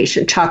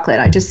meditation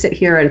chocolate. I just sit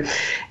here and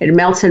it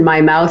melts in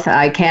my mouth.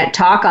 I can't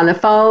talk on the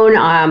phone.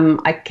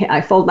 I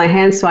fold my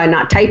hands so I'm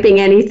not typing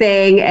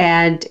anything,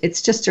 and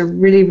it's just a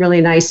really, really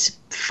nice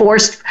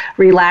forced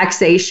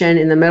relaxation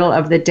in the middle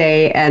of the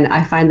day, and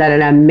I find that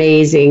an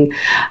amazing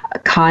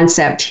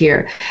concept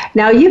here.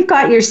 Now you've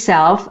got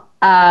yourself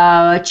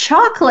a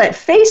chocolate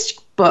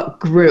Facebook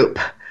group.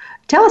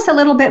 Tell us a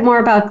little bit more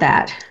about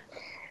that.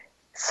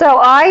 So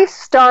I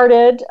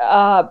started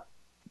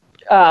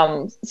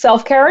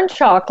Self-Care and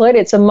Chocolate.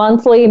 It's a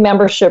monthly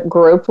membership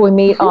group. We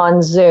meet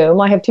on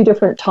Zoom. I have 2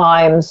 different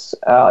times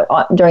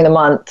during the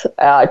month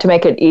to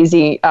make it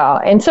easy.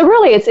 And so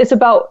really it's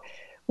about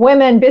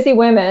busy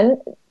women.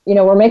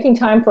 We're making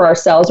time for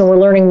ourselves and we're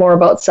learning more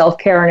about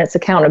self-care and its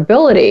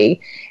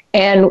accountability.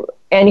 And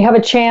you have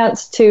a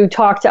chance to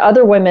talk to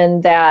other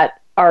women that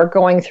are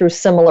going through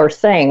similar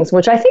things,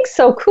 which I think is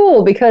so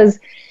cool because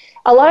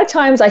a lot of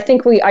times I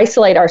think we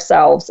isolate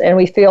ourselves and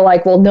we feel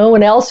like, well, no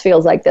one else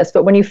feels like this.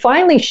 But when you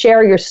finally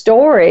share your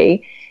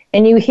story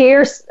and you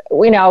hear,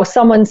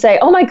 someone say,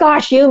 oh my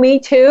gosh, me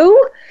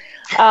too.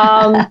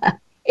 That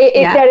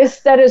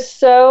is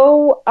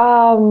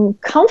so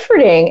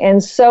comforting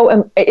and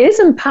so it is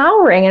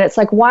empowering. And it's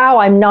like, wow,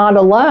 I'm not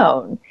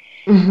alone.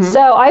 Mm-hmm.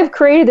 So I've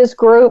created this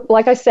group.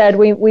 Like I said,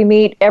 we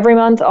meet every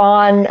month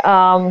on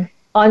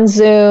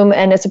Zoom,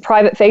 and it's a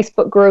private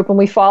Facebook group, and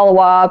we follow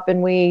up,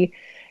 and we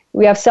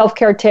have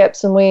self-care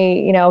tips, and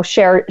we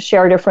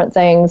share different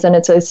things, and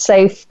it's a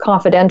safe,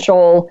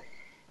 confidential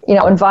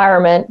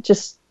environment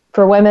just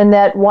for women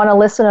that want to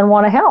listen and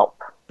want to help.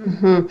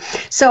 Mm-hmm.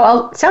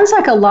 So sounds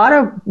like a lot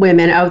of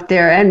women out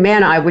there and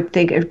men, I would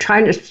think, are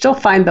trying to still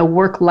find the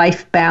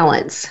work-life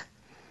balance.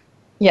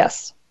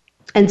 Yes.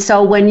 And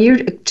so when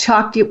you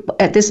talk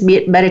at this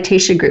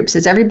meditation groups,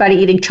 is everybody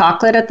eating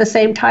chocolate at the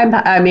same time?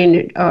 I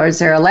mean, or is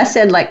there a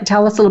lesson?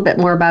 Tell us a little bit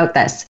more about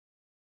this.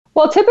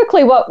 Well,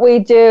 typically what we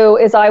do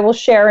is I will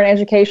share an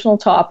educational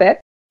topic.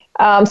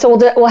 So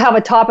we'll have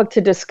a topic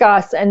to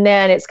discuss, and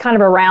then it's kind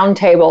of a round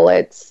table.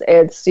 It's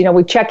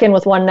we check in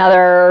with one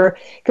another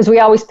because we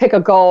always pick a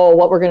goal,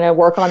 what we're going to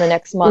work on the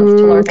next month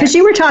to learn. Because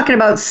you were talking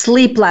about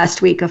sleep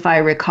last week, if I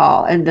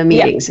recall, in the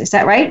meetings. Yeah. Is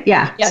that right?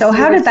 Yeah. Yes, so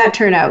how did that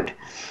turn out?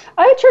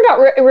 It turned out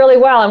really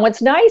well. And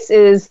what's nice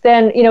is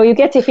then, you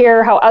get to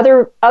hear how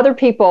other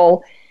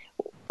people,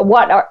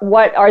 what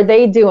are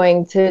they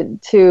doing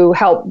to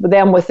help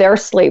them with their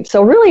sleep.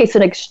 So really it's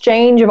an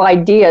exchange of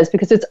ideas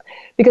because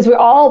we're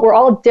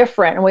all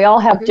different and we all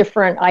have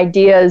different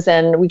ideas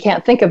and we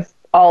can't think of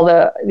all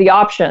the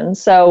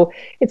options. So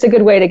it's a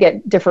good way to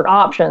get different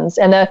options.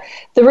 And the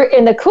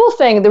cool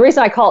thing, the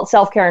reason I call it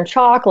self-care and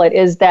chocolate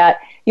is that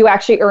you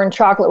actually earn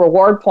chocolate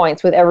reward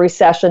points with every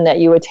session that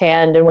you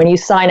attend. And when you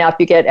sign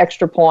up, you get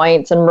extra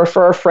points, and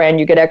refer a friend,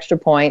 you get extra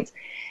points.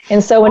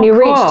 And so when you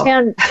reach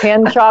 10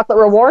 chocolate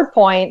reward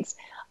points,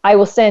 I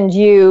will send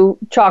you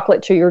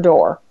chocolate to your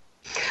door.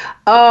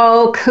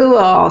 Oh,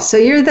 cool. So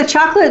you're the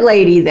chocolate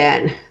lady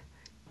then.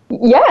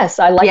 Yes,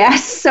 I like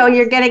Yes, so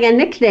you're getting a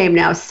nickname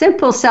now.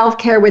 Simple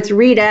Self-Care with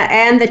Rita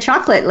and the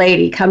Chocolate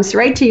Lady comes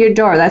right to your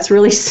door. That's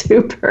really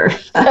super.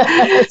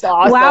 That's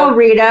awesome. Wow,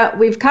 Rita,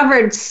 we've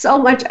covered a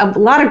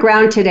lot of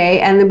ground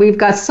today, and we've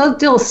got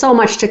still so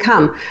much to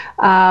come.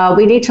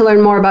 We need to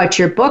learn more about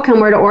your book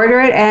and where to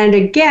order it, and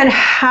again,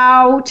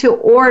 how to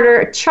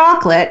order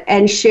chocolate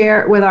and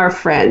share with our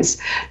friends.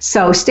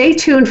 So stay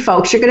tuned,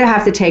 folks. You're going to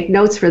have to take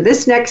notes for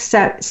this next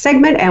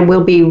segment, and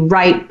we'll be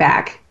right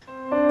back.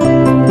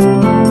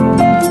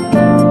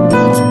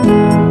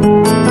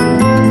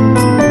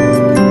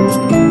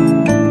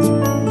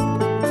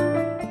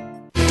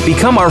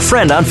 Become our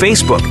friend on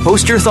Facebook.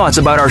 Post your thoughts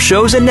about our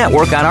shows and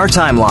network on our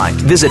timeline.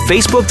 Visit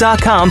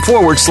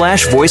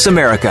Facebook.com/Voice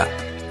America.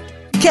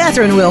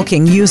 Kathryn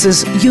Wilking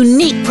uses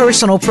unique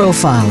personal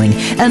profiling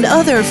and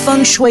other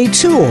feng shui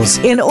tools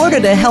in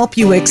order to help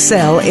you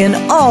excel in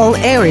all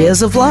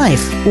areas of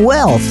life,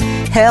 wealth,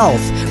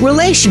 health,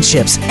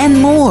 relationships,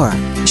 and more.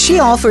 She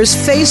offers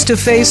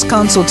face-to-face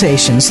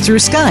consultations through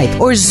Skype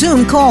or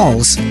Zoom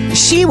calls.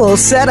 She will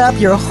set up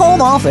your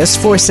home office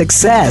for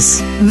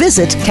success.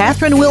 Visit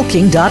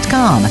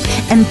KathrynWilking.com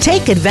and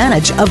take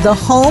advantage of the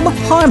Home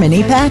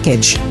Harmony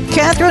package.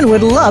 Kathryn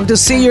would love to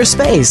see your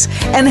space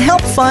and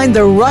help find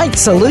the right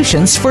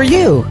solutions for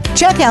you.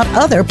 Check out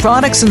other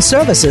products and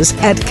services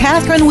at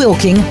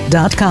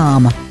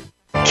KathrynWilking.com.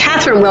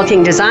 Kathryn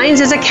Wilking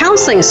Designs is a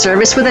counseling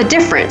service with a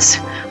difference.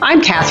 I'm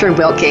Kathryn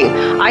Wilking.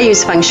 I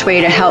use feng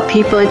shui to help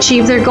people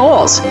achieve their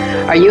goals.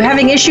 Are you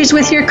having issues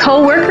with your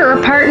coworker or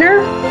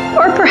partner?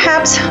 Or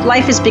perhaps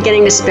life is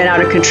beginning to spin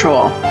out of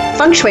control.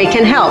 Feng shui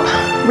can help.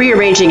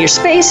 Rearranging your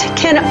space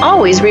can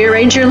always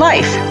rearrange your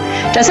life.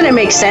 Doesn't it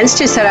make sense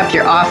to set up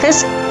your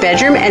office,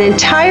 bedroom, and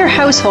entire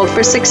household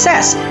for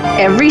success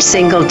every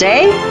single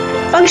day?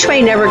 Feng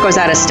Shui never goes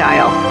out of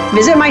style.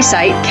 Visit my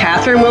site,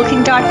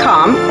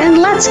 KathrynWilking.com, and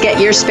let's get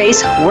your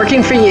space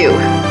working for you.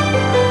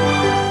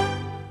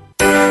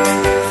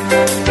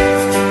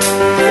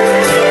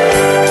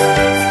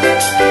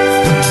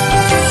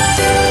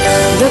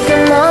 Look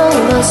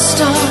among the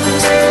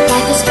stars,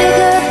 life is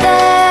bigger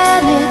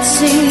than it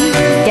seems.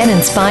 Get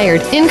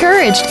inspired,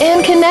 encouraged,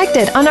 and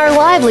connected on our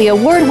lively,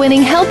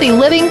 award-winning Healthy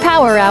Living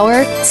Power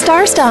Hour,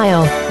 Star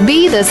Style.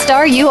 Be the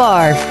star you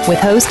are, with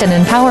host and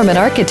empowerment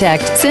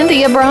architect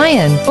Cynthia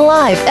Bryan.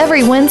 Live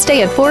every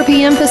Wednesday at 4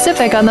 p.m.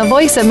 Pacific on the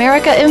Voice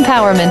America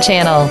Empowerment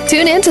Channel.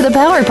 Tune in to the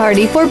Power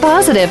Party for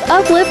positive,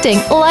 uplifting,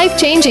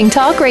 life-changing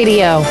talk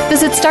radio.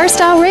 Visit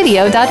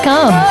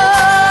starstyleradio.com.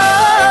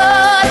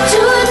 Do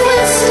it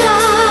with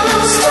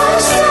style, star,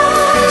 star.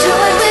 Do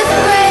it with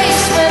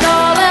grace when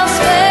all else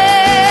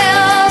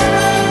fails.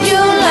 You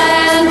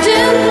land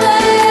in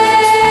place.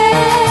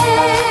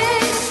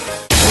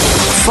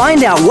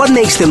 Find out what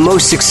makes the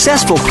most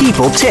successful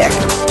people tick.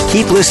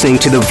 Keep listening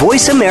to the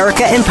Voice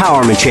America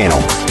Empowerment Channel.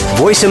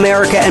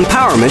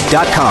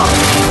 VoiceAmericaEmpowerment.com.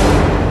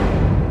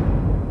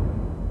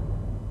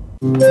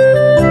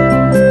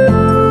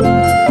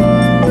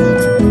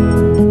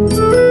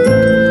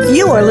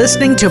 You are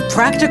listening to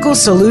Practical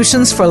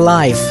Solutions for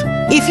Life.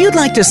 If you'd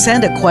like to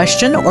send a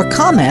question or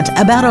comment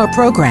about our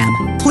program,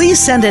 please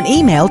send an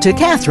email to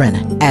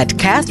Kathryn at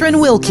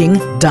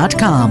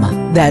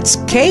KathrynWilking.com. That's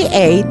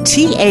KATHRYN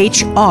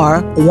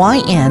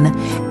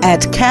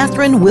at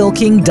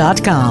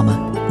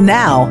KathrynWilking.com.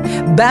 Now,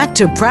 back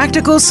to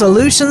Practical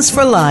Solutions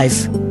for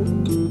Life.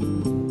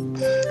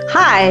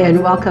 Hi,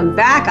 and welcome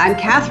back. I'm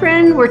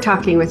Kathryn. We're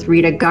talking with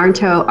Rita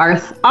Garnto,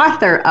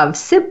 author of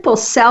Simple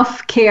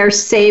Self-Care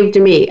Saved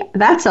Me.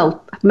 That's a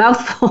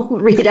mouthful,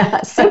 Rita.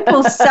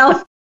 Simple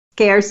Self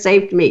Care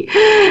saved me.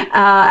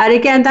 And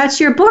again, that's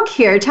your book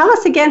here. Tell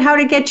us again how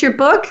to get your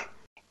book.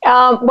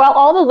 Well,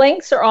 all the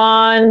links are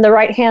on the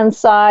right-hand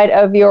side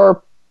of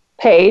your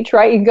page,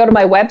 right? You can go to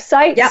my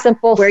website,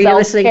 Simple where you're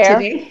listening to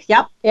me.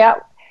 Yep. You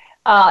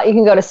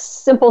can go to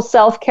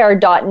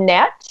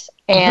simpleselfcare.net,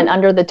 and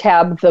under the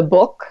tab, the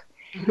book,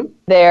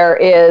 there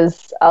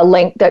is a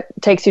link that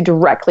takes you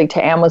directly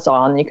to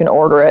Amazon. You can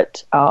order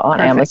it on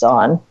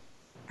Amazon.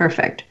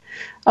 Perfect.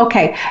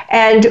 Okay,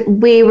 and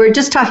we were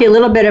just talking a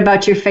little bit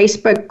about your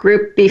Facebook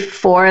group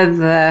before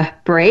the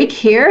break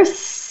here,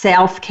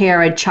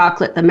 Self-Care and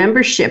Chocolate, the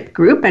membership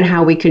group, and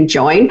how we can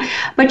join.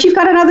 But you've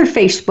got another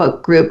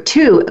Facebook group,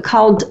 too,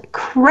 called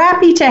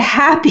Crappy to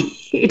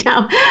Happy.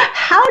 Now,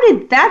 how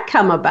did that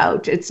come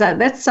about?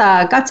 That's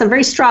got some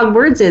very strong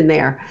words in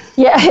there.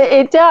 Yeah,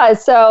 it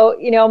does. So,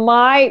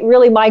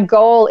 my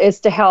goal is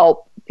to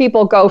help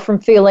people go from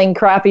feeling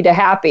crappy to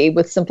happy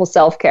with simple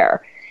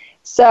self-care.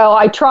 So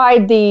I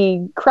tried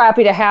the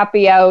Crappy to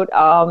Happy out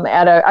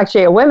at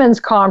a women's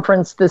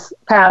conference this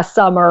past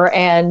summer,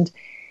 and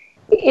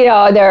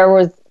there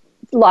was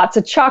lots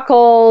of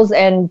chuckles,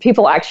 and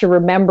people actually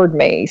remembered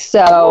me.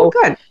 So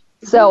good.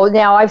 So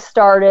now I've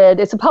started.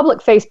 It's a public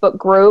Facebook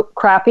group,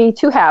 Crappy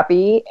to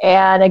Happy,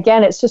 and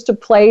again, it's just a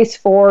place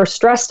for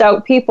stressed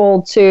out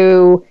people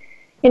to,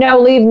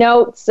 leave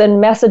notes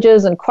and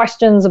messages and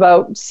questions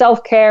about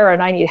self-care,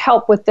 and I need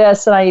help with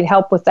this, and I need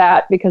help with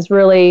that, because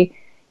really,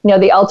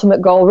 the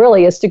ultimate goal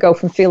really is to go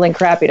from feeling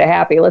crappy to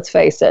happy. Let's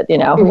face it,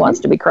 who wants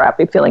to be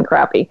crappy, feeling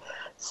crappy?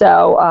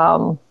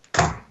 So,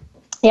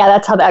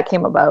 that's how that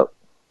came about.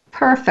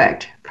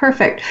 Perfect.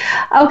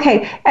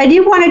 Okay, and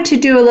you wanted to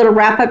do a little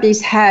wrap-up. You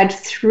had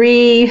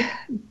 3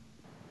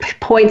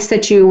 points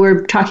that you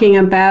were talking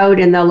about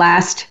in the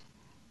last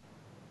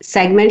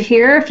segment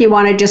here. If you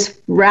want to just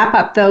wrap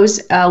up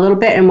those a little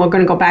bit, and we're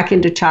going to go back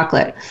into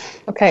chocolate.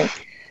 Okay.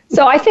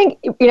 So I think,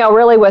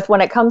 really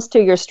when it comes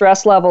to your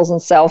stress levels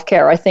and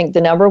self-care, I think the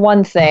number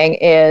one thing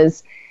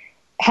is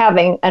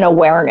having an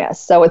awareness.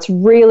 So it's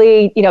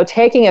really,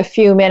 taking a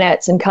few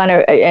minutes and kind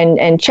of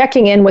and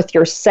checking in with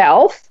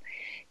yourself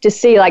to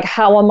see, like,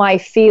 how am I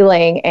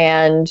feeling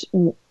and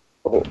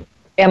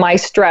am I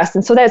stressed?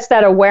 And so that's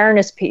that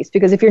awareness piece,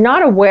 because if you're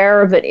not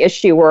aware of an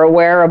issue or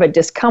aware of a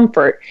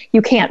discomfort,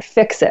 you can't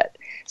fix it.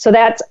 So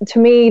that's, to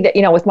me, that,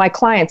 with my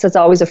clients, that's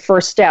always a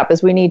first step,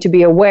 is we need to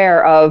be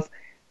aware of,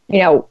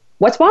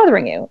 what's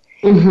bothering you.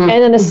 And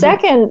then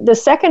the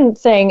second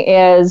thing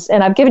is,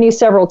 and I've given you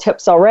several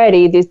tips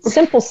already, the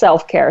simple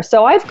self-care.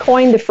 So I've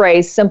coined the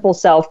phrase simple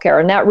self-care,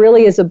 and that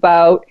really is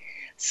about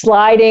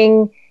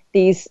sliding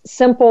these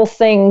simple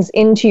things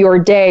into your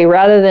day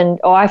rather than,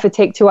 I have to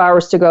take 2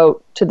 hours to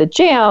go to the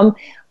gym.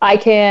 I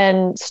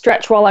can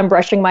stretch while I'm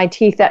brushing my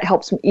teeth. That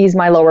helps ease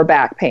my lower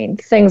back pain.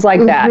 Things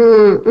like that.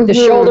 The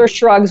shoulder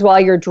shrugs while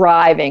you're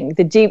driving,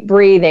 the deep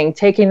breathing,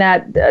 taking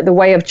that the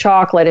way of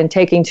chocolate and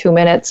taking 2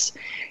 minutes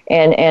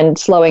and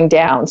slowing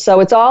down. So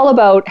it's all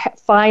about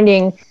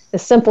finding the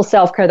simple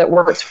self-care that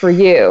works for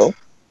you.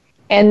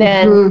 And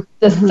then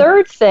the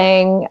third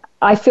thing,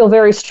 I feel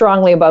very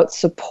strongly about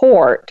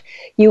support.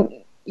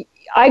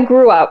 I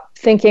grew up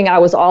thinking I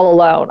was all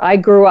alone. I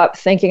grew up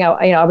thinking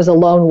I was a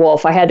lone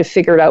wolf. I had to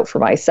figure it out for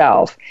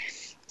myself.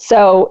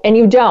 So, and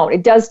you don't.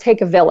 It does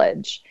take a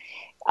village.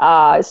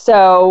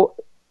 So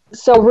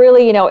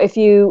really, if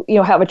you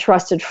have a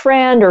trusted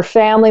friend or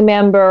family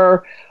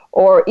member,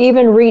 or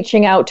even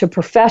reaching out to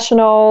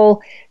professional,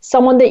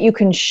 someone that you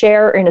can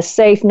share in a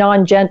safe,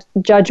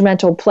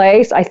 non-judgmental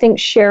place, I think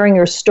sharing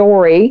your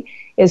story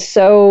is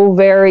so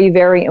very,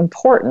 very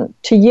important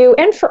to you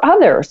and for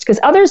others, because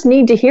others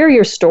need to hear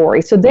your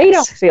story so they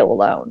don't feel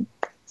alone.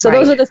 So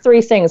those are the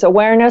 3 things: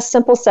 awareness,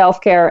 simple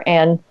self-care,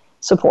 and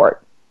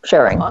support.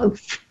 Sharing.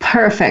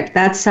 Perfect.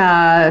 That's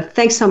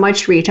thanks so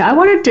much, Rita. I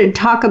wanted to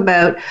talk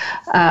about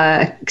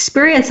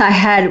experience I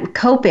had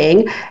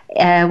coping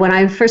when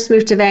I first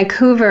moved to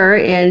Vancouver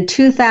in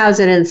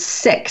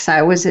 2006.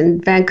 I was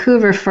in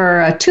Vancouver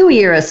for a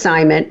 2-year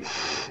assignment,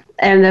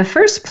 and the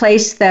first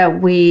place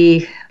that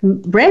we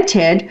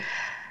rented,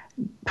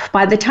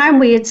 by the time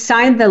we had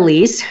signed the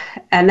lease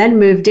and then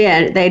moved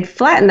in, they'd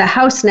flattened the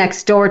house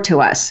next door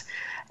to us.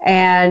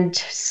 And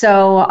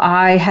so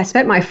I had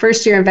spent my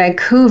first year in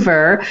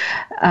Vancouver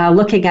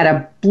looking at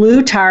a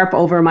blue tarp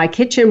over my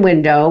kitchen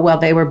window while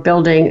they were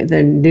building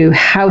the new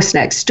house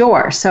next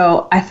door.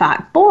 So I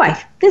thought, boy,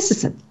 this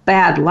is a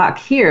bad luck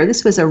here.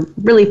 This was a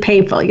really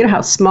painful. You know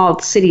how small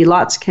city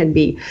lots can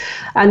be.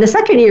 And the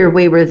second year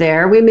we were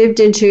there, we moved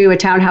into a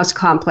townhouse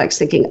complex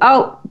thinking,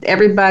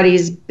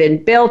 everybody's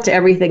been built,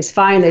 everything's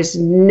fine, there's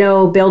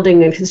no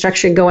building and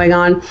construction going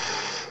on.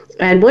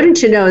 And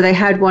wouldn't you know, they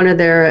had one of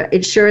their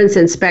insurance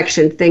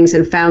inspection things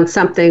and found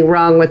something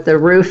wrong with the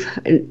roof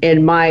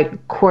in my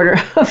quarter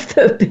of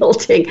the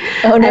building.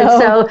 Oh, no. And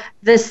so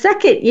the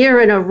second year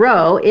in a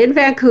row in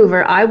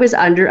Vancouver, I was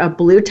under a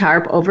blue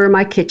tarp over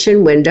my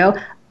kitchen window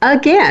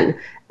again.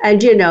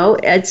 And,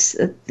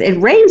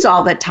 it rains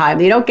all the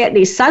time. You don't get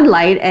any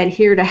sunlight. And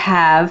here to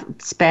have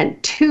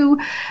spent 2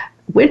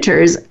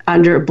 winters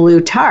under blue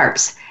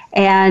tarps.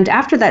 And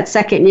after that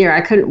second year,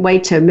 I couldn't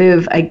wait to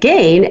move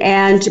again.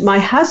 And my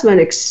husband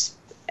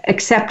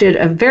accepted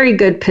a very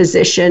good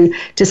position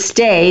to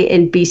stay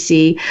in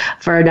BC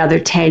for another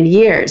 10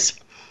 years.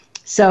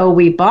 So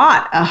we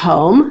bought a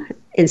home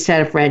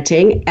instead of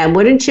renting. And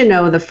wouldn't you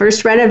know, the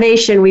first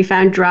renovation, we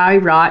found dry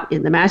rot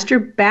in the master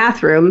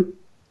bathroom.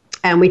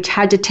 And we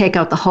had to take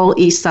out the whole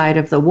east side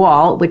of the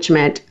wall, which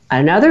meant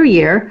another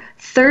year,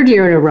 third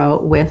year in a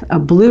row, with a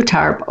blue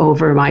tarp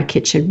over my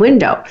kitchen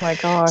window. Oh my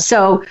gosh.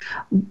 So,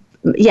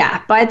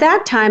 yeah, by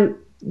that time,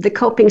 the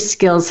coping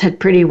skills had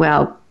pretty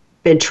well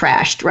been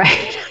trashed,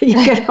 right? You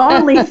can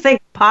only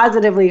think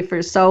positively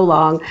for so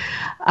long.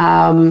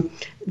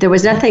 There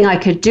was nothing I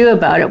could do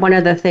about it. One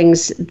of the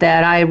things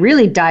that I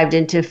really dived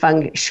into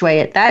feng shui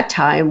at that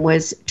time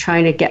was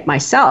trying to get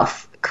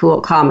myself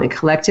cool, calm, and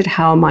collected.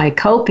 How am I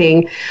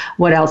coping?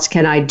 What else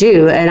can I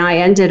do? And I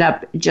ended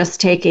up just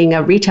taking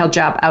a retail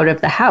job out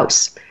of the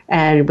house.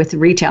 And with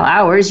retail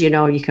hours, you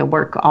can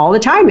work all the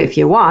time if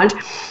you want.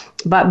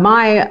 But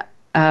my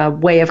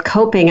way of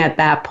coping at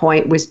that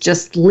point was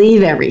just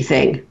leave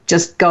everything,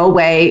 just go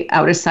away,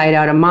 out of sight,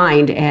 out of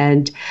mind.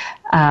 And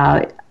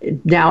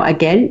now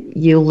again,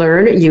 you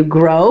learn, you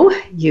grow,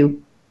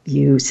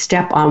 you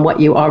step on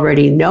what you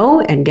already know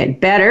and get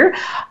better.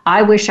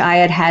 I wish I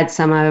had had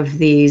some of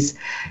these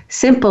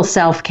simple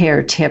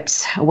self-care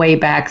tips way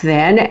back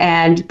then,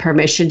 and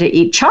permission to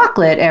eat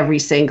chocolate every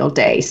single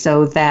day,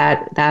 so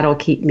that'll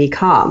keep me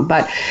calm.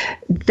 But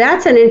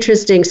that's an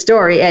interesting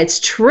story. It's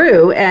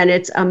true, and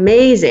it's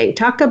amazing.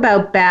 Talk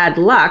about bad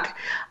luck.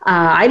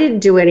 I didn't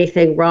do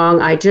anything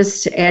wrong. I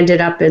just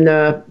ended up in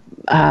the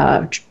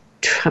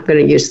I'm going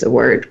to use the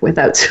word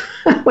without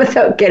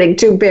getting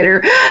too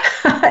bitter,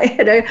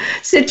 in a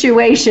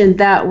situation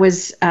that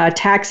was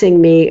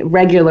taxing me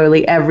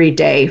regularly every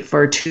day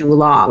for too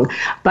long.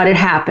 But it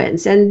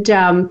happens, and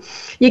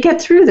you get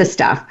through the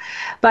stuff.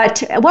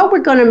 But what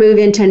we're going to move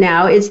into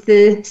now is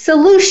the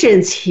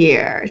solutions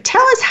here.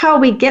 Tell us how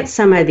we get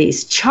some of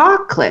these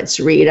chocolates,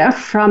 Rita,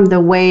 from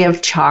the Way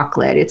of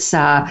Chocolate. It's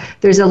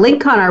there's a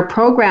link on our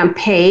program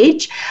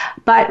page,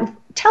 but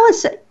tell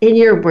us in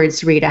your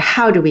words, Rita,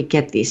 how do we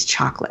get these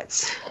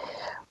chocolates?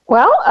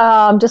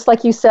 Well, just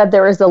like you said,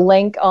 there is a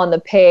link on the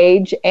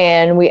page,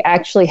 and we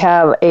actually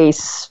have a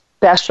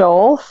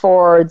special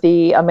for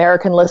the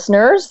American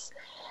listeners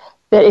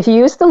that if you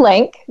use the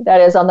link that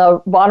is on the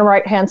bottom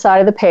right-hand side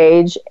of the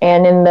page,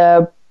 and in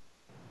the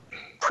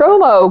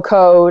promo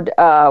code,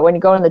 when you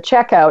go in the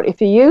checkout,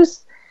 if you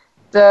use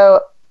the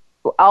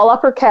all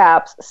upper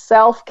caps,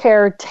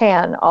 self-care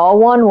 10, all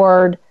one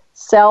word,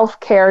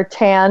 self-care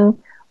 10,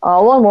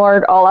 all one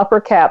word, all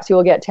upper caps, you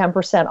will get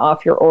 10%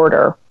 off your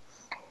order.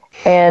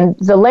 And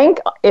the link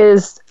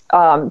is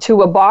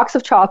to a box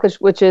of chocolates,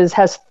 which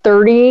has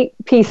 30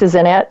 pieces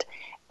in it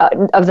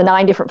of the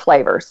 9 different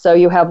flavors. So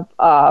you have,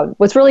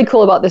 what's really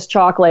cool about this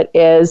chocolate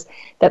is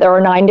that there are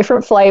 9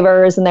 different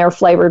flavors, and they're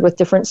flavored with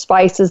different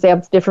spices. They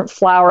have different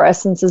flower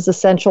essences,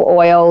 essential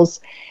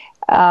oils.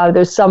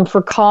 There's some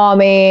for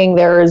calming.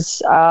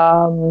 There's...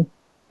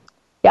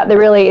 they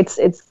really, it's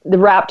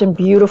wrapped in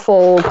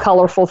beautiful,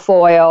 colorful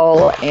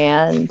foil,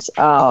 and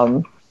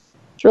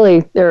it's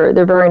really,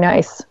 they're very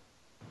nice.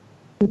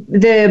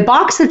 The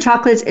box of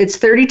chocolates, it's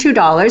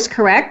 $32,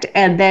 correct?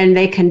 And then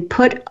they can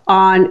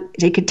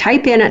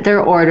type in at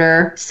their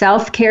order,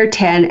 self-care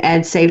 10,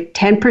 and save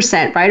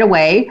 10% right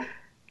away.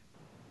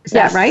 Is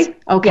that right?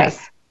 Okay.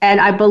 Yes.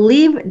 And I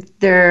believe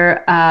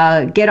get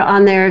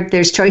on there,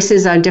 there's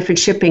choices on different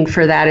shipping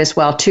for that as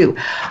well, too.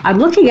 I'm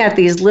looking at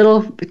these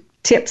little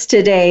tips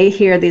today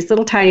here, these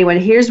little tiny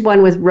ones. Here's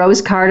one with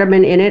rose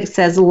cardamom in it. It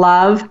says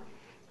love.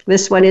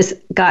 This one is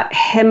got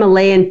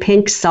Himalayan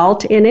pink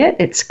salt in it.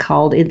 It's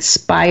called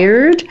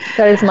Inspired.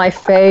 That is my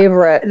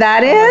favorite.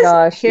 That is? Oh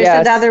my gosh, here's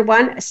another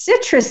one,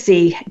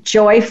 citrusy,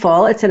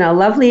 joyful. It's in a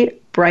lovely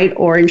bright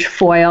orange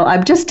foil.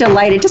 I'm just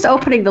delighted. Just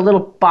opening the little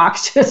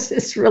box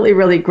is really,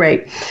 really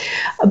great.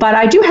 But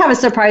I do have a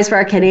surprise for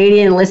our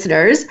Canadian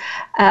listeners.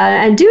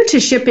 And due to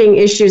shipping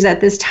issues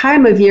at this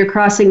time of year,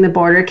 crossing the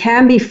border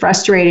can be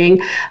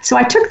frustrating. So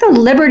I took the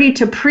liberty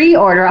to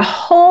pre-order a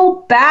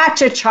whole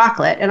batch of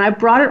chocolate, and I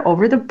brought it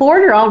over the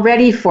border all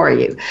ready for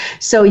you.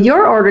 So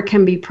your order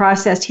can be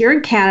processed here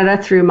in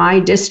Canada through my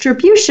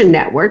distribution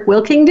network,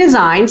 Wilking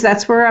Designs.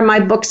 That's where my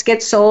books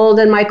get sold,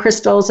 and my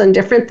crystals and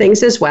different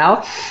things as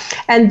well.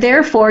 And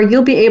therefore,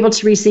 you'll be able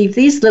to receive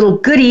these little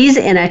goodies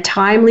in a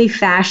timely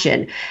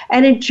fashion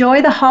and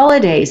enjoy the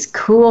holidays,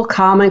 cool,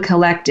 calm, and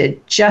collected,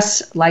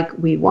 just like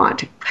we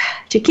want.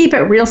 To keep it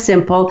real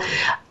simple,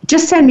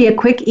 just send me a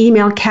quick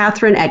email,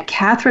 Kathryn at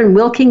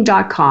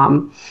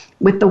kathrynwilking.com,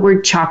 with the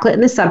word chocolate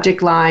in the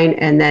subject line,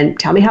 and then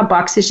tell me how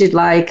boxes you'd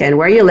like and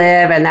where you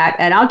live and that,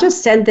 and I'll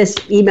just send this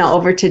email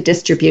over to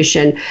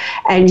distribution,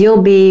 and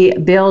you'll be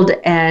billed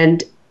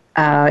and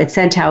it's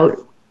sent out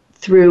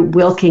through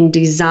Wilking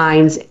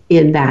Designs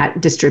in that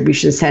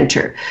distribution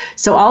center.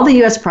 So all the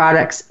U.S.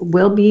 products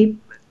will be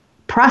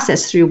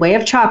processed through Way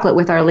of Chocolate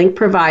with our link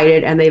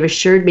provided, and they've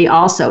assured me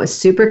also a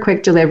super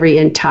quick delivery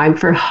in time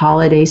for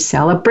holiday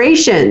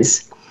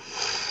celebrations.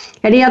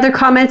 Any other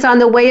comments on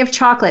the way of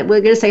chocolate?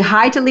 We're going to say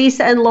hi to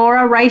Lisa and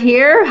Laura right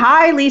here.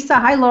 Hi, Lisa.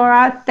 Hi,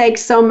 Laura.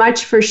 Thanks so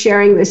much for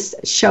sharing this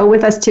show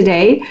with us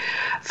today.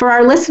 For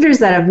our listeners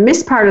that have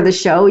missed part of the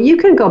show, you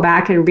can go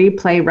back and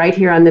replay right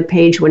here on the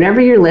page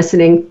whenever you're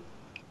listening,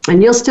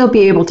 and you'll still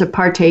be able to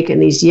partake in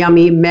these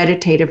yummy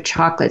meditative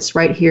chocolates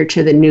right here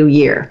to the new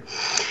year.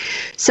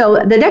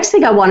 So the next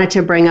thing I wanted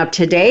to bring up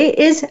today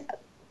is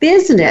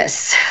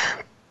business.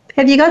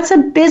 Have you got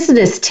some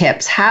business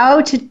tips? How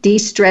to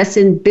de-stress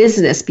in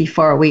business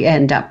before we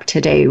end up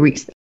today,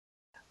 Rita?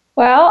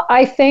 Well,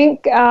 I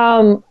think,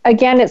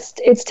 again,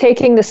 it's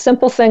taking the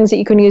simple things that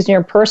you can use in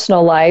your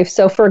personal life.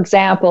 So, for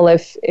example,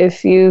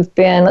 if you've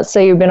been, let's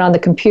say you've been on the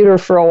computer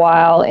for a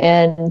while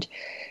and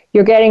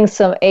you're getting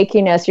some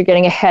achiness, you're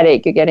getting a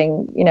headache, you're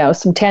getting,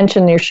 some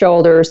tension in your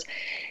shoulders,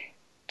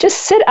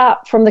 just sit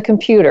up from the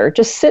computer.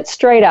 Just sit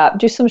straight up.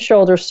 Do some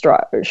shoulder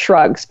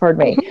shrugs,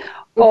 pardon me.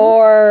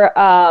 Or,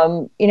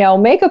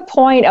 make a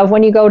point of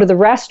when you go to the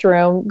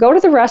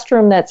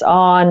restroom that's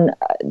on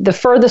the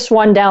furthest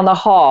one down the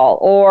hall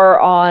or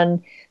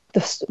on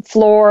the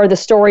floor, the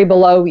story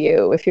below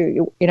you. If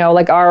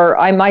like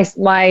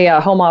my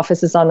home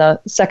office is on the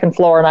second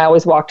floor and I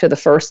always walk to the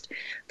first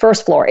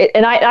floor.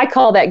 And I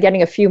call that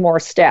getting a few more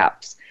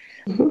steps.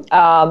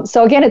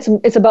 So again,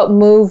 it's about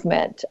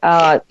movement.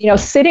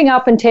 Sitting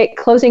up and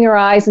closing your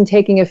eyes and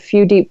taking a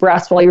few deep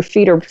breaths while your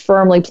feet are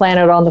firmly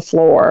planted on the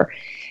floor.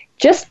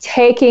 Just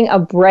taking a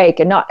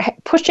break and not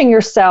pushing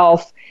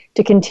yourself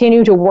to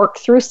continue to work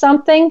through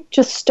something.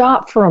 Just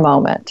stop for a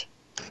moment.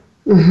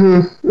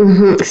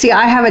 See,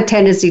 I have a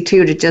tendency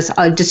too to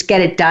just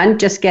get it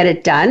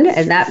done,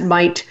 and that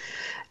might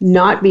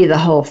not be the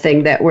whole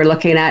thing that we're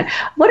looking at.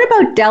 What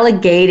about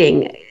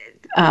delegating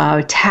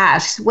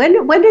tasks? When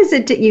is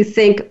it that you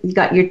think you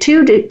got your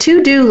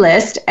to-do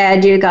list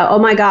and you go, oh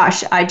my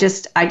gosh, I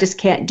just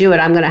can't do it.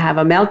 I'm going to have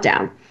a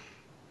meltdown.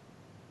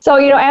 So,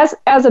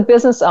 as a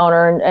business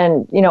owner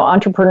and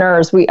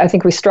entrepreneurs, I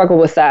think we struggle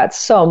with that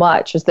so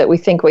much, is that we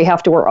think we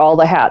have to wear all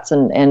the hats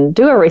and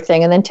do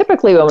everything. And then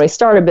typically when we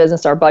start a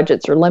business, our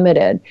budgets are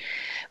limited.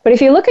 But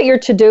if you look at your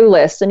to-do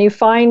list and you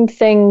find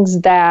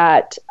things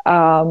that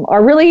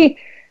are really,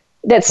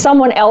 that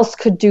someone else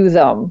could do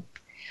them,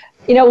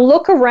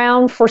 look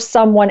around for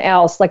someone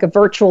else, like a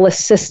virtual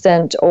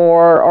assistant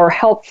or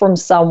help from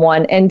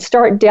someone, and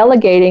start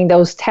delegating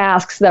those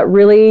tasks that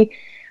really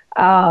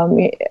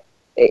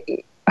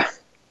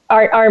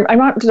I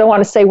don't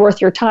want to say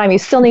worth your time. You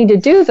still need to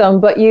do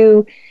them, but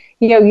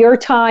your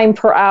time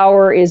per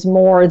hour is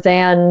more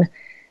than,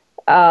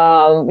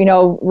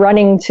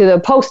 running to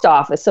the post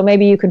office. So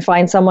maybe you can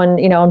find someone,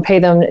 and pay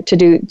them to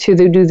do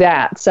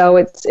that. So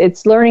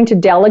it's learning to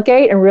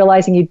delegate and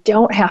realizing you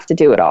don't have to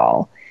do it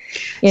all,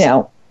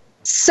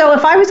 So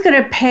if I was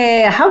going to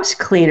pay a house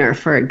cleaner,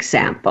 for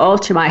example,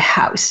 to my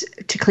house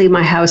to clean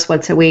my house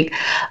once a week,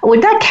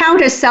 would that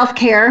count as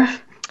self-care?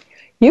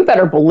 You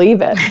better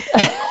believe it.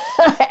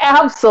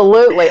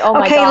 Absolutely. Oh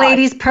my God. Okay,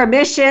 ladies,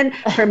 permission.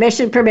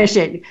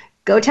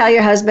 Go tell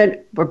your husband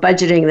we're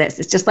budgeting this.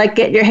 It's just like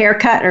getting your hair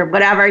cut or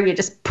whatever. You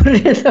just put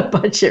it in the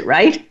budget,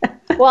 right?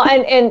 Well,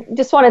 and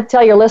just want to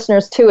tell your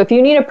listeners too, if you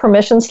need a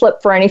permission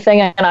slip for anything,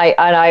 and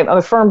I'm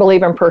a firm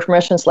believer in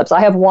permission slips.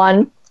 I have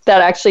one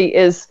that actually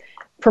is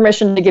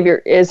permission to give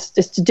is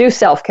just to do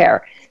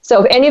self-care.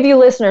 So if any of you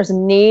listeners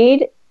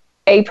need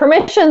a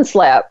permission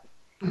slip,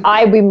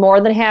 I'd be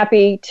more than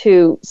happy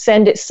to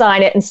sign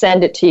it and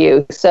send it to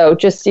you. So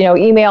just,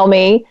 email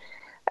me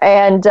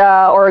and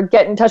or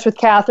get in touch with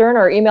Kathryn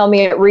or email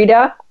me at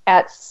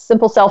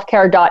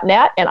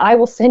rita@simpleselfcare.net and I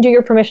will send you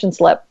your permission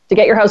slip to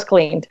get your house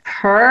cleaned.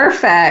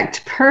 Perfect.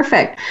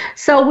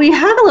 So we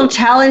have a little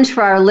challenge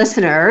for our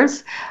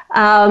listeners.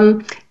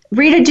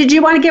 Rita, did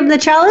you want to give them the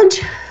challenge?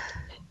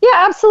 Yeah,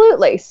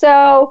 absolutely.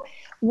 So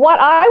what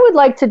I would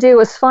like to do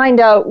is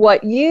find out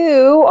what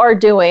you are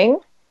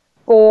doing,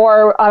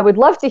 or I would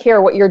love to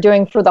hear what you're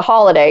doing for the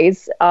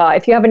holidays.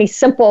 If you have any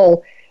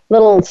simple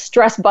little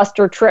stress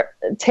buster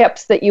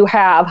tips that you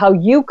have, how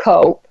you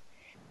cope.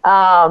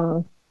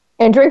 And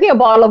drinking a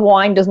bottle of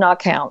wine does not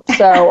count.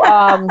 So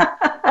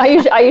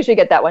I usually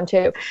get that one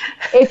too.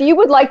 If you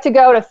would like to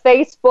go to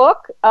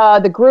Facebook,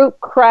 the group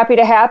Crappy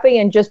to Happy,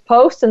 and just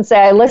post and say,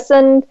 I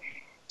listened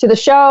to the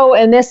show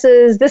and this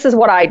is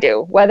what I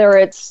do, whether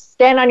it's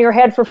stand on your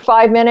head for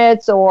 5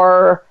 minutes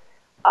or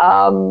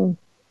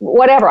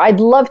whatever. I'd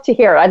love to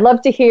hear it. I'd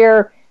love to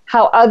hear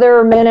how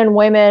other men and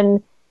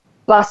women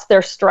bust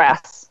their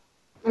stress.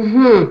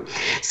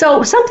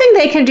 So something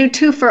they can do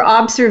too for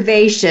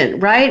observation,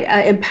 right?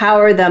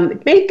 Empower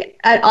them. Make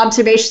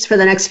observations for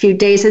the next few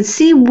days and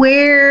see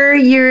where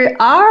you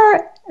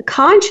are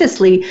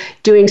consciously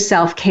doing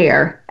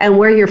self-care and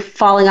where you're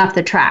falling off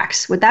the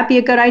tracks. Would that be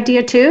a good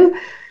idea too?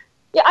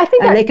 Yeah, I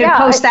think and they can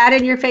post that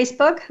in your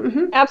Facebook.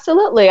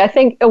 Absolutely. I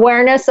think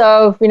awareness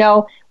of,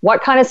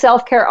 what kind of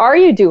self-care are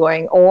you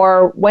doing,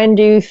 or when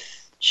do you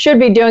should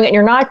be doing it and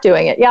you're not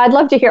doing it. Yeah, I would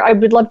love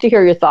to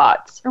hear your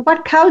thoughts. Or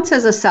what counts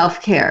as a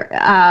self-care?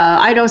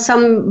 I know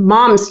some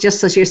moms,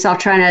 just as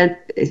yourself, the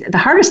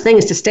hardest thing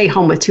is to stay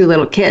home with 2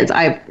 little kids.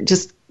 I've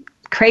just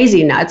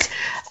crazy nuts.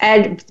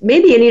 And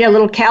maybe you need a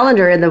little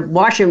calendar in the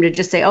washroom to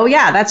just say, oh,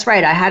 yeah, that's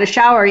right. I had a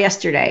shower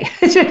yesterday.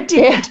 You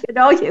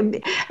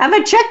have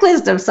a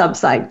checklist of some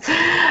sites.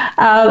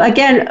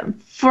 Again,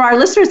 for our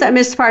listeners that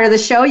missed part of the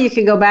show, you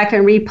can go back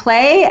and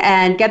replay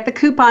and get the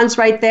coupons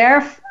right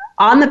there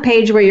on the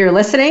page where you're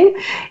listening.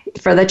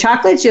 For the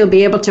chocolates, you'll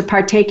be able to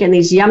partake in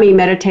these yummy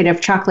meditative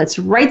chocolates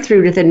right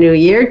through to the new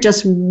year,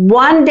 just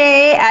one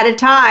day at a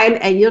time,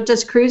 and you'll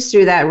just cruise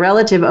through that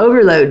relative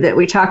overload that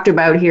we talked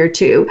about here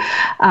too.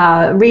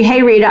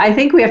 Hey, Rita, I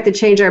think we have to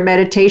change our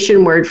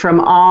meditation word from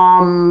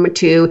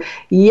to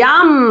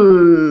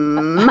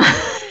yum.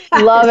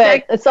 Love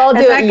it. Let's all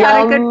do it. Has that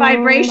got a good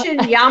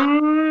vibration?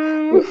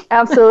 Yum.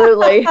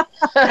 Absolutely.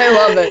 I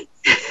love it.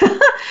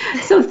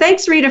 So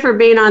thanks, Rita, for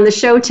being on the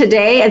show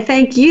today. And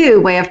thank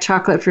you, Way of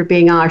Chocolate, for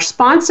being our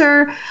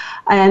sponsor.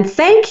 And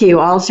thank you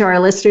all to our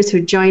listeners who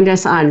joined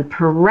us on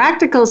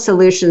Practical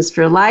Solutions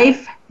for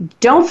Life.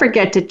 Don't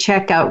forget to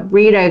check out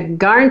Rita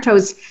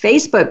Garnto's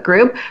Facebook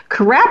group,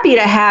 Crappy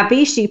to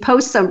Happy. She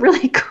posts some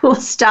really cool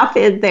stuff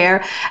in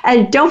there.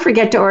 And don't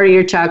forget to order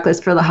your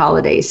chocolates for the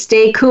holidays.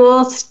 Stay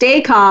cool,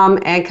 stay calm,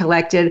 and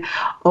collected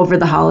over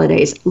the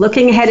holidays.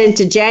 Looking ahead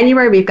into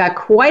January, we've got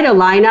quite a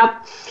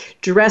lineup.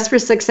 Dress for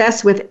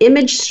Success with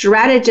image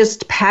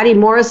strategist Patty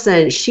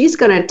Morrison. She's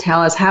going to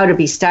tell us how to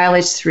be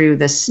stylish through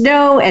the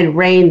snow and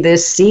rain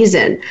this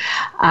season.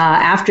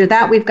 After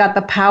that, we've got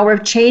The Power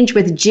of Change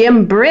with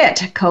Jim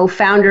Britt,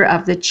 co-founder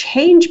of the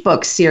Change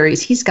Book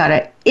series. He's got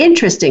an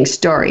interesting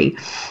story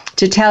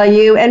to tell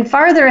you. And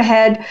farther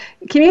ahead,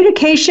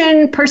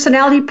 communication,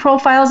 personality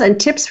profiles, and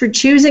tips for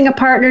choosing a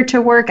partner to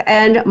work,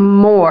 and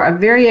more. A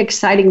very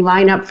exciting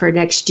lineup for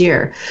next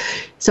year.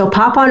 So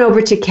pop on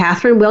over to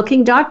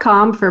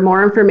KathrynWilking.com for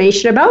more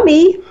information about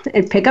me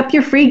and pick up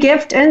your free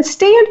gift and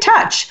stay in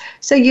touch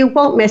so you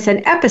won't miss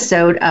an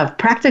episode of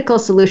Practical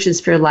Solutions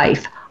for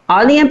Life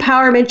on the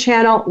Empowerment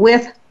Channel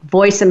with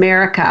Voice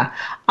America.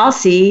 I'll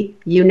see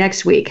you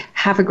next week.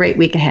 Have a great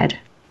week ahead.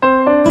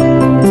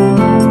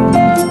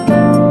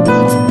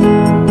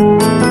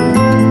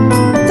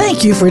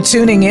 Thank you for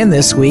tuning in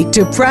this week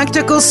to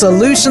Practical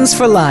Solutions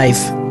for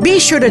Life. Be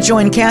sure to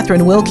join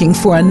Kathryn Wilking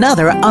for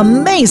another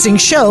amazing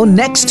show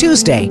next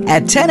Tuesday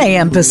at 10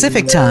 a.m.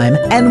 Pacific Time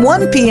and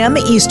 1 p.m.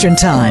 Eastern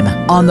Time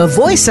on the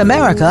Voice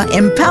America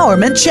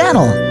Empowerment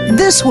Channel.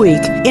 This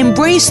week,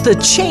 embrace the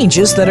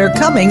changes that are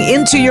coming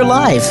into your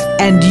life,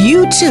 and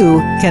you too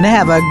can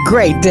have a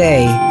great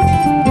day.